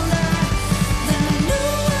told her. Then I knew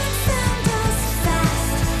I'd found us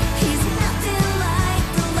fast. He's nothing like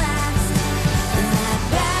the last. And that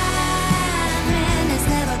Batman is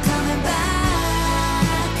never coming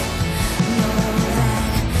back. No, that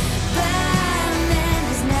Batman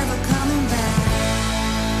is never coming back.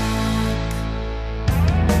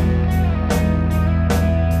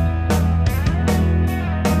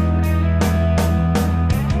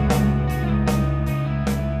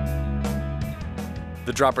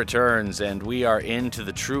 The drop returns, and we are into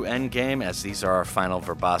the true end game as these are our final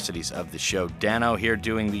verbosities of the show. Dano here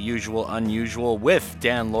doing the usual unusual with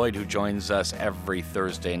Dan Lloyd, who joins us every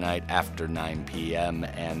Thursday night after 9 p.m.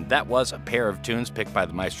 And that was a pair of tunes picked by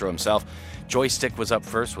the maestro himself. Joystick was up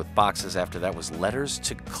first with boxes. After that was Letters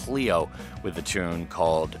to Cleo with a tune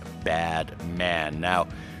called Bad Man. Now,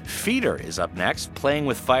 Feeder is up next, playing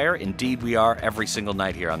with fire. Indeed we are, every single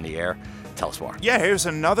night here on the air. Tell us more. Yeah, here's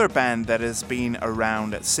another band that has been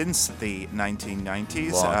around since the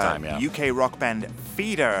 1990s. Long time, yeah. UK rock band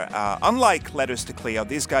Feeder. Unlike Letters to Cleo,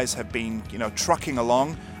 these guys have been, trucking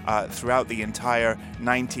along throughout the entire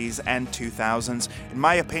 90s and 2000s. In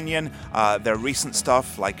my opinion, their recent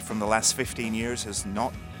stuff, like from the last 15 years, has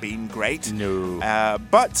not been great. No.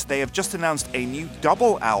 But they have just announced a new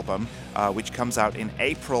double album, which comes out in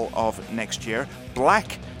April of next year.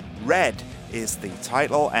 Black Red is the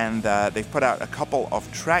title, and they've put out a couple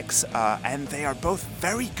of tracks, and they are both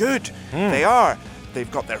very good. They are.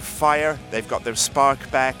 They've got their fire, they've got their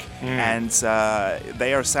spark back, and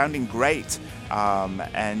they are sounding great.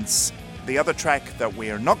 And The other track that we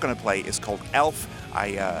are not going to play is called Elf.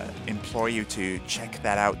 I implore you to check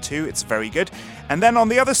that out too. It's very good. And then on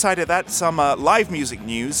the other side of that, some live music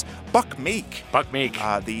news. Buck Meek.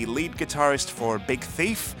 The lead guitarist for Big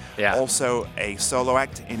Thief, also a solo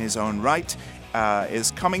act in his own right,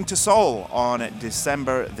 is coming to Seoul on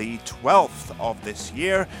December the 12th of this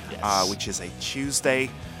year, which is a Tuesday.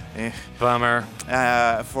 Bummer.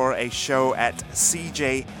 For a show at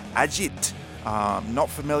CJ Ajit. Not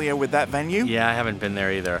familiar with that venue. Yeah, I haven't been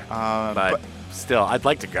there either. But still, I'd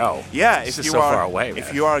like to go. Yeah, it's just so far away.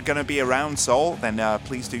 If you are going to be around Seoul, then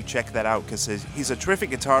please do check that out because he's a terrific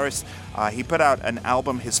guitarist. He put out an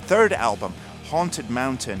album, his third album, Haunted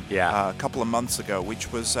Mountain, a couple of months ago,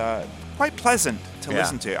 which was quite pleasant to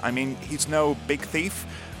listen to. I mean, he's no Big Thief,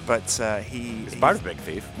 but he's part of Big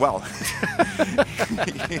Thief. Well,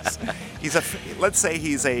 let's say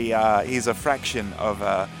he's a fraction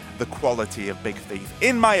of the quality of Big Thief,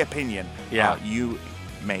 in my opinion. You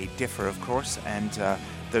may differ, of course, and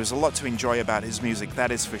there's a lot to enjoy about his music,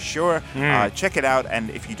 that is for sure. Check it out,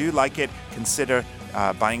 and if you do like it, consider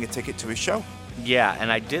buying a ticket to his show. Yeah,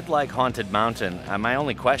 and I did like Haunted Mountain. My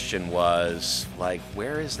only question was, like,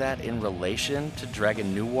 where is that in relation to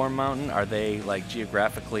Dragon New Warm Mountain? Are they, like,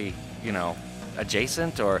 geographically,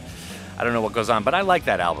 adjacent, or I don't know what goes on, but I like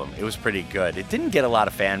that album. It was pretty good. It didn't get a lot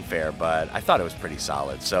of fanfare, but I thought it was pretty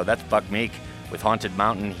solid. So that's Buck Meek with Haunted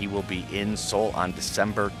Mountain. He will be in Seoul on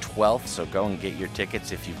December 12th, so go and get your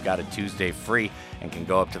tickets if you've got a Tuesday free and can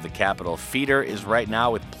go up to the Capitol. Feeder is right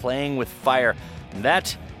now with Playing with Fire, and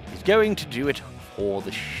that is going to do it for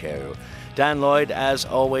the show. Dan Lloyd, as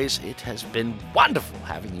always, it has been wonderful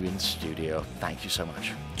having you in the studio. Thank you so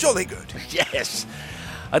much. Jolly good. Yes.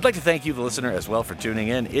 I'd like to thank you, the listener, as well for tuning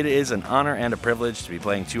in. It is an honor and a privilege to be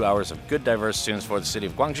playing 2 hours of good, diverse tunes for the city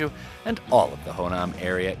of Gwangju and all of the Honam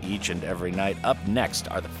area each and every night. Up next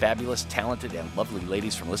are the fabulous, talented, and lovely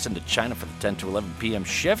ladies from Listen to China for the 10 to 11 p.m.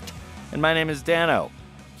 shift. And my name is Dano.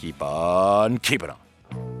 Keep on keeping on.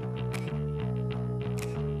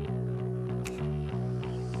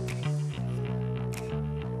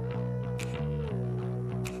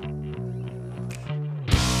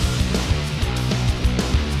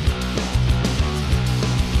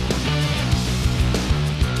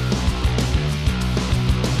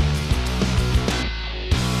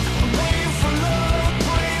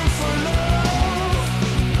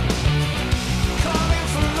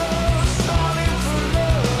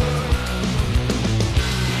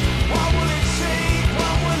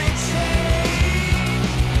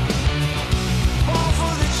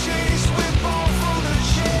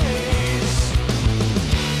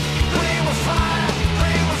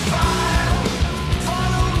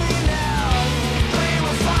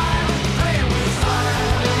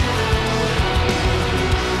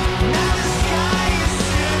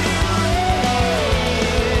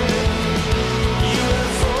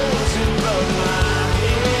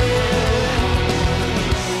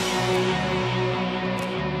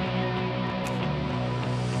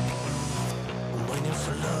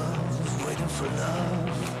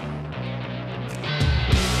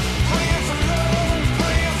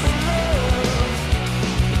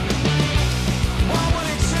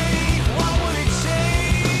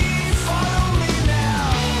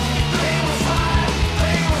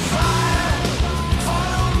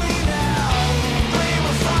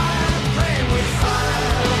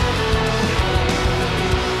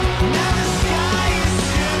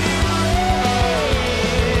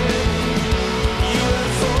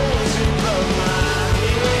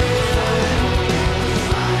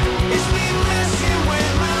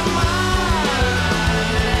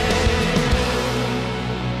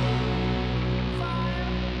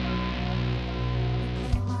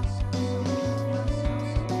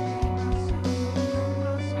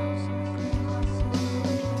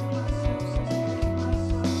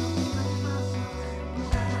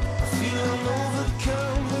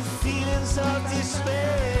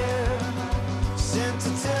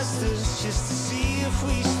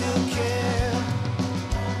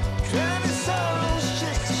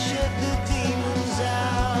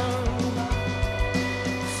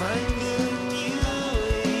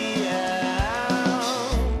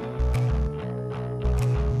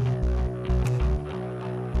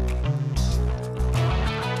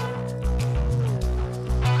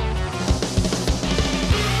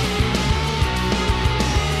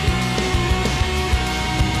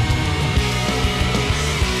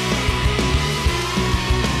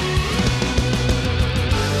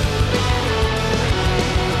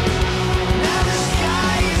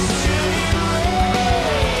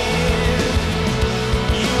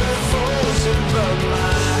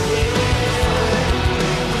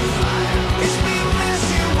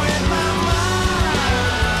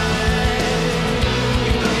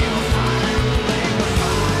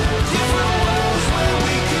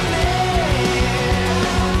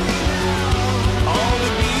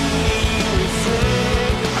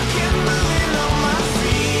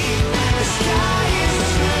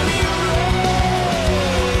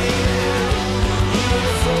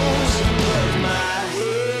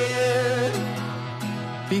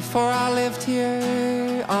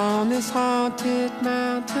 haunted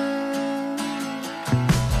mountain.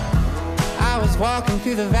 I was walking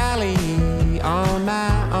through the valley on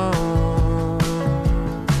my own.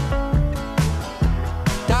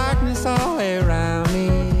 Darkness all around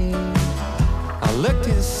me. I looked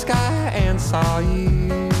to the sky and saw you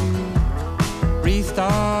wreathed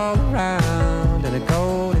all around in a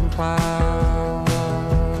golden cloud.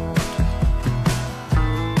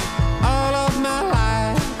 All of my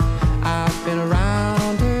life I've been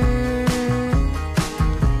around her,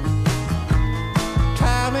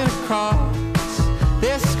 traveling across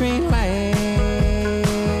this green land.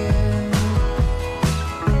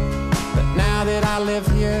 But now that I live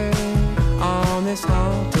here on this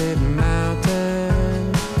haunted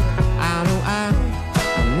mountain, I know I'm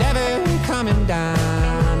never coming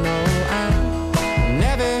down. No, I'm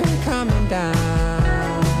never coming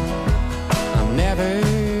down. I'm never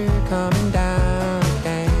coming down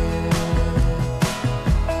again.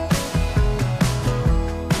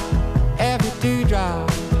 Every dewdrop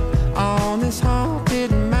on this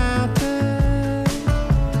haunted mountain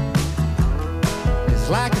is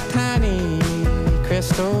like a tiny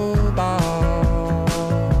crystal ball.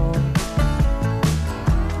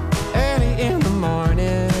 Early in the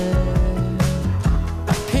morning,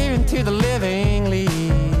 I peer into the living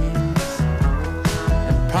leaves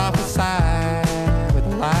and prophesy with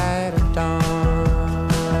the light of dawn.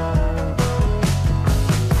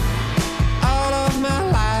 All of my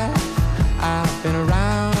life I've been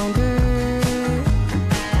around her,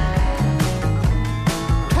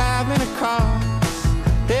 traveling across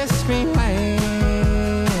this green land.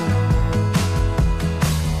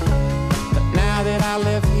 But now that I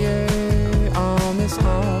live here on this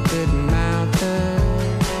haunted mountain,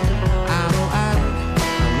 I know I'm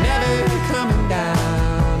never coming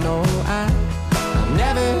down. No, I'm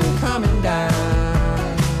never coming down.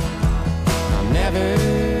 I'm never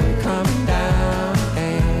coming down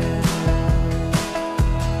again.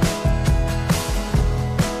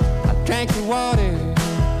 I drank the water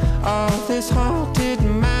of this haunted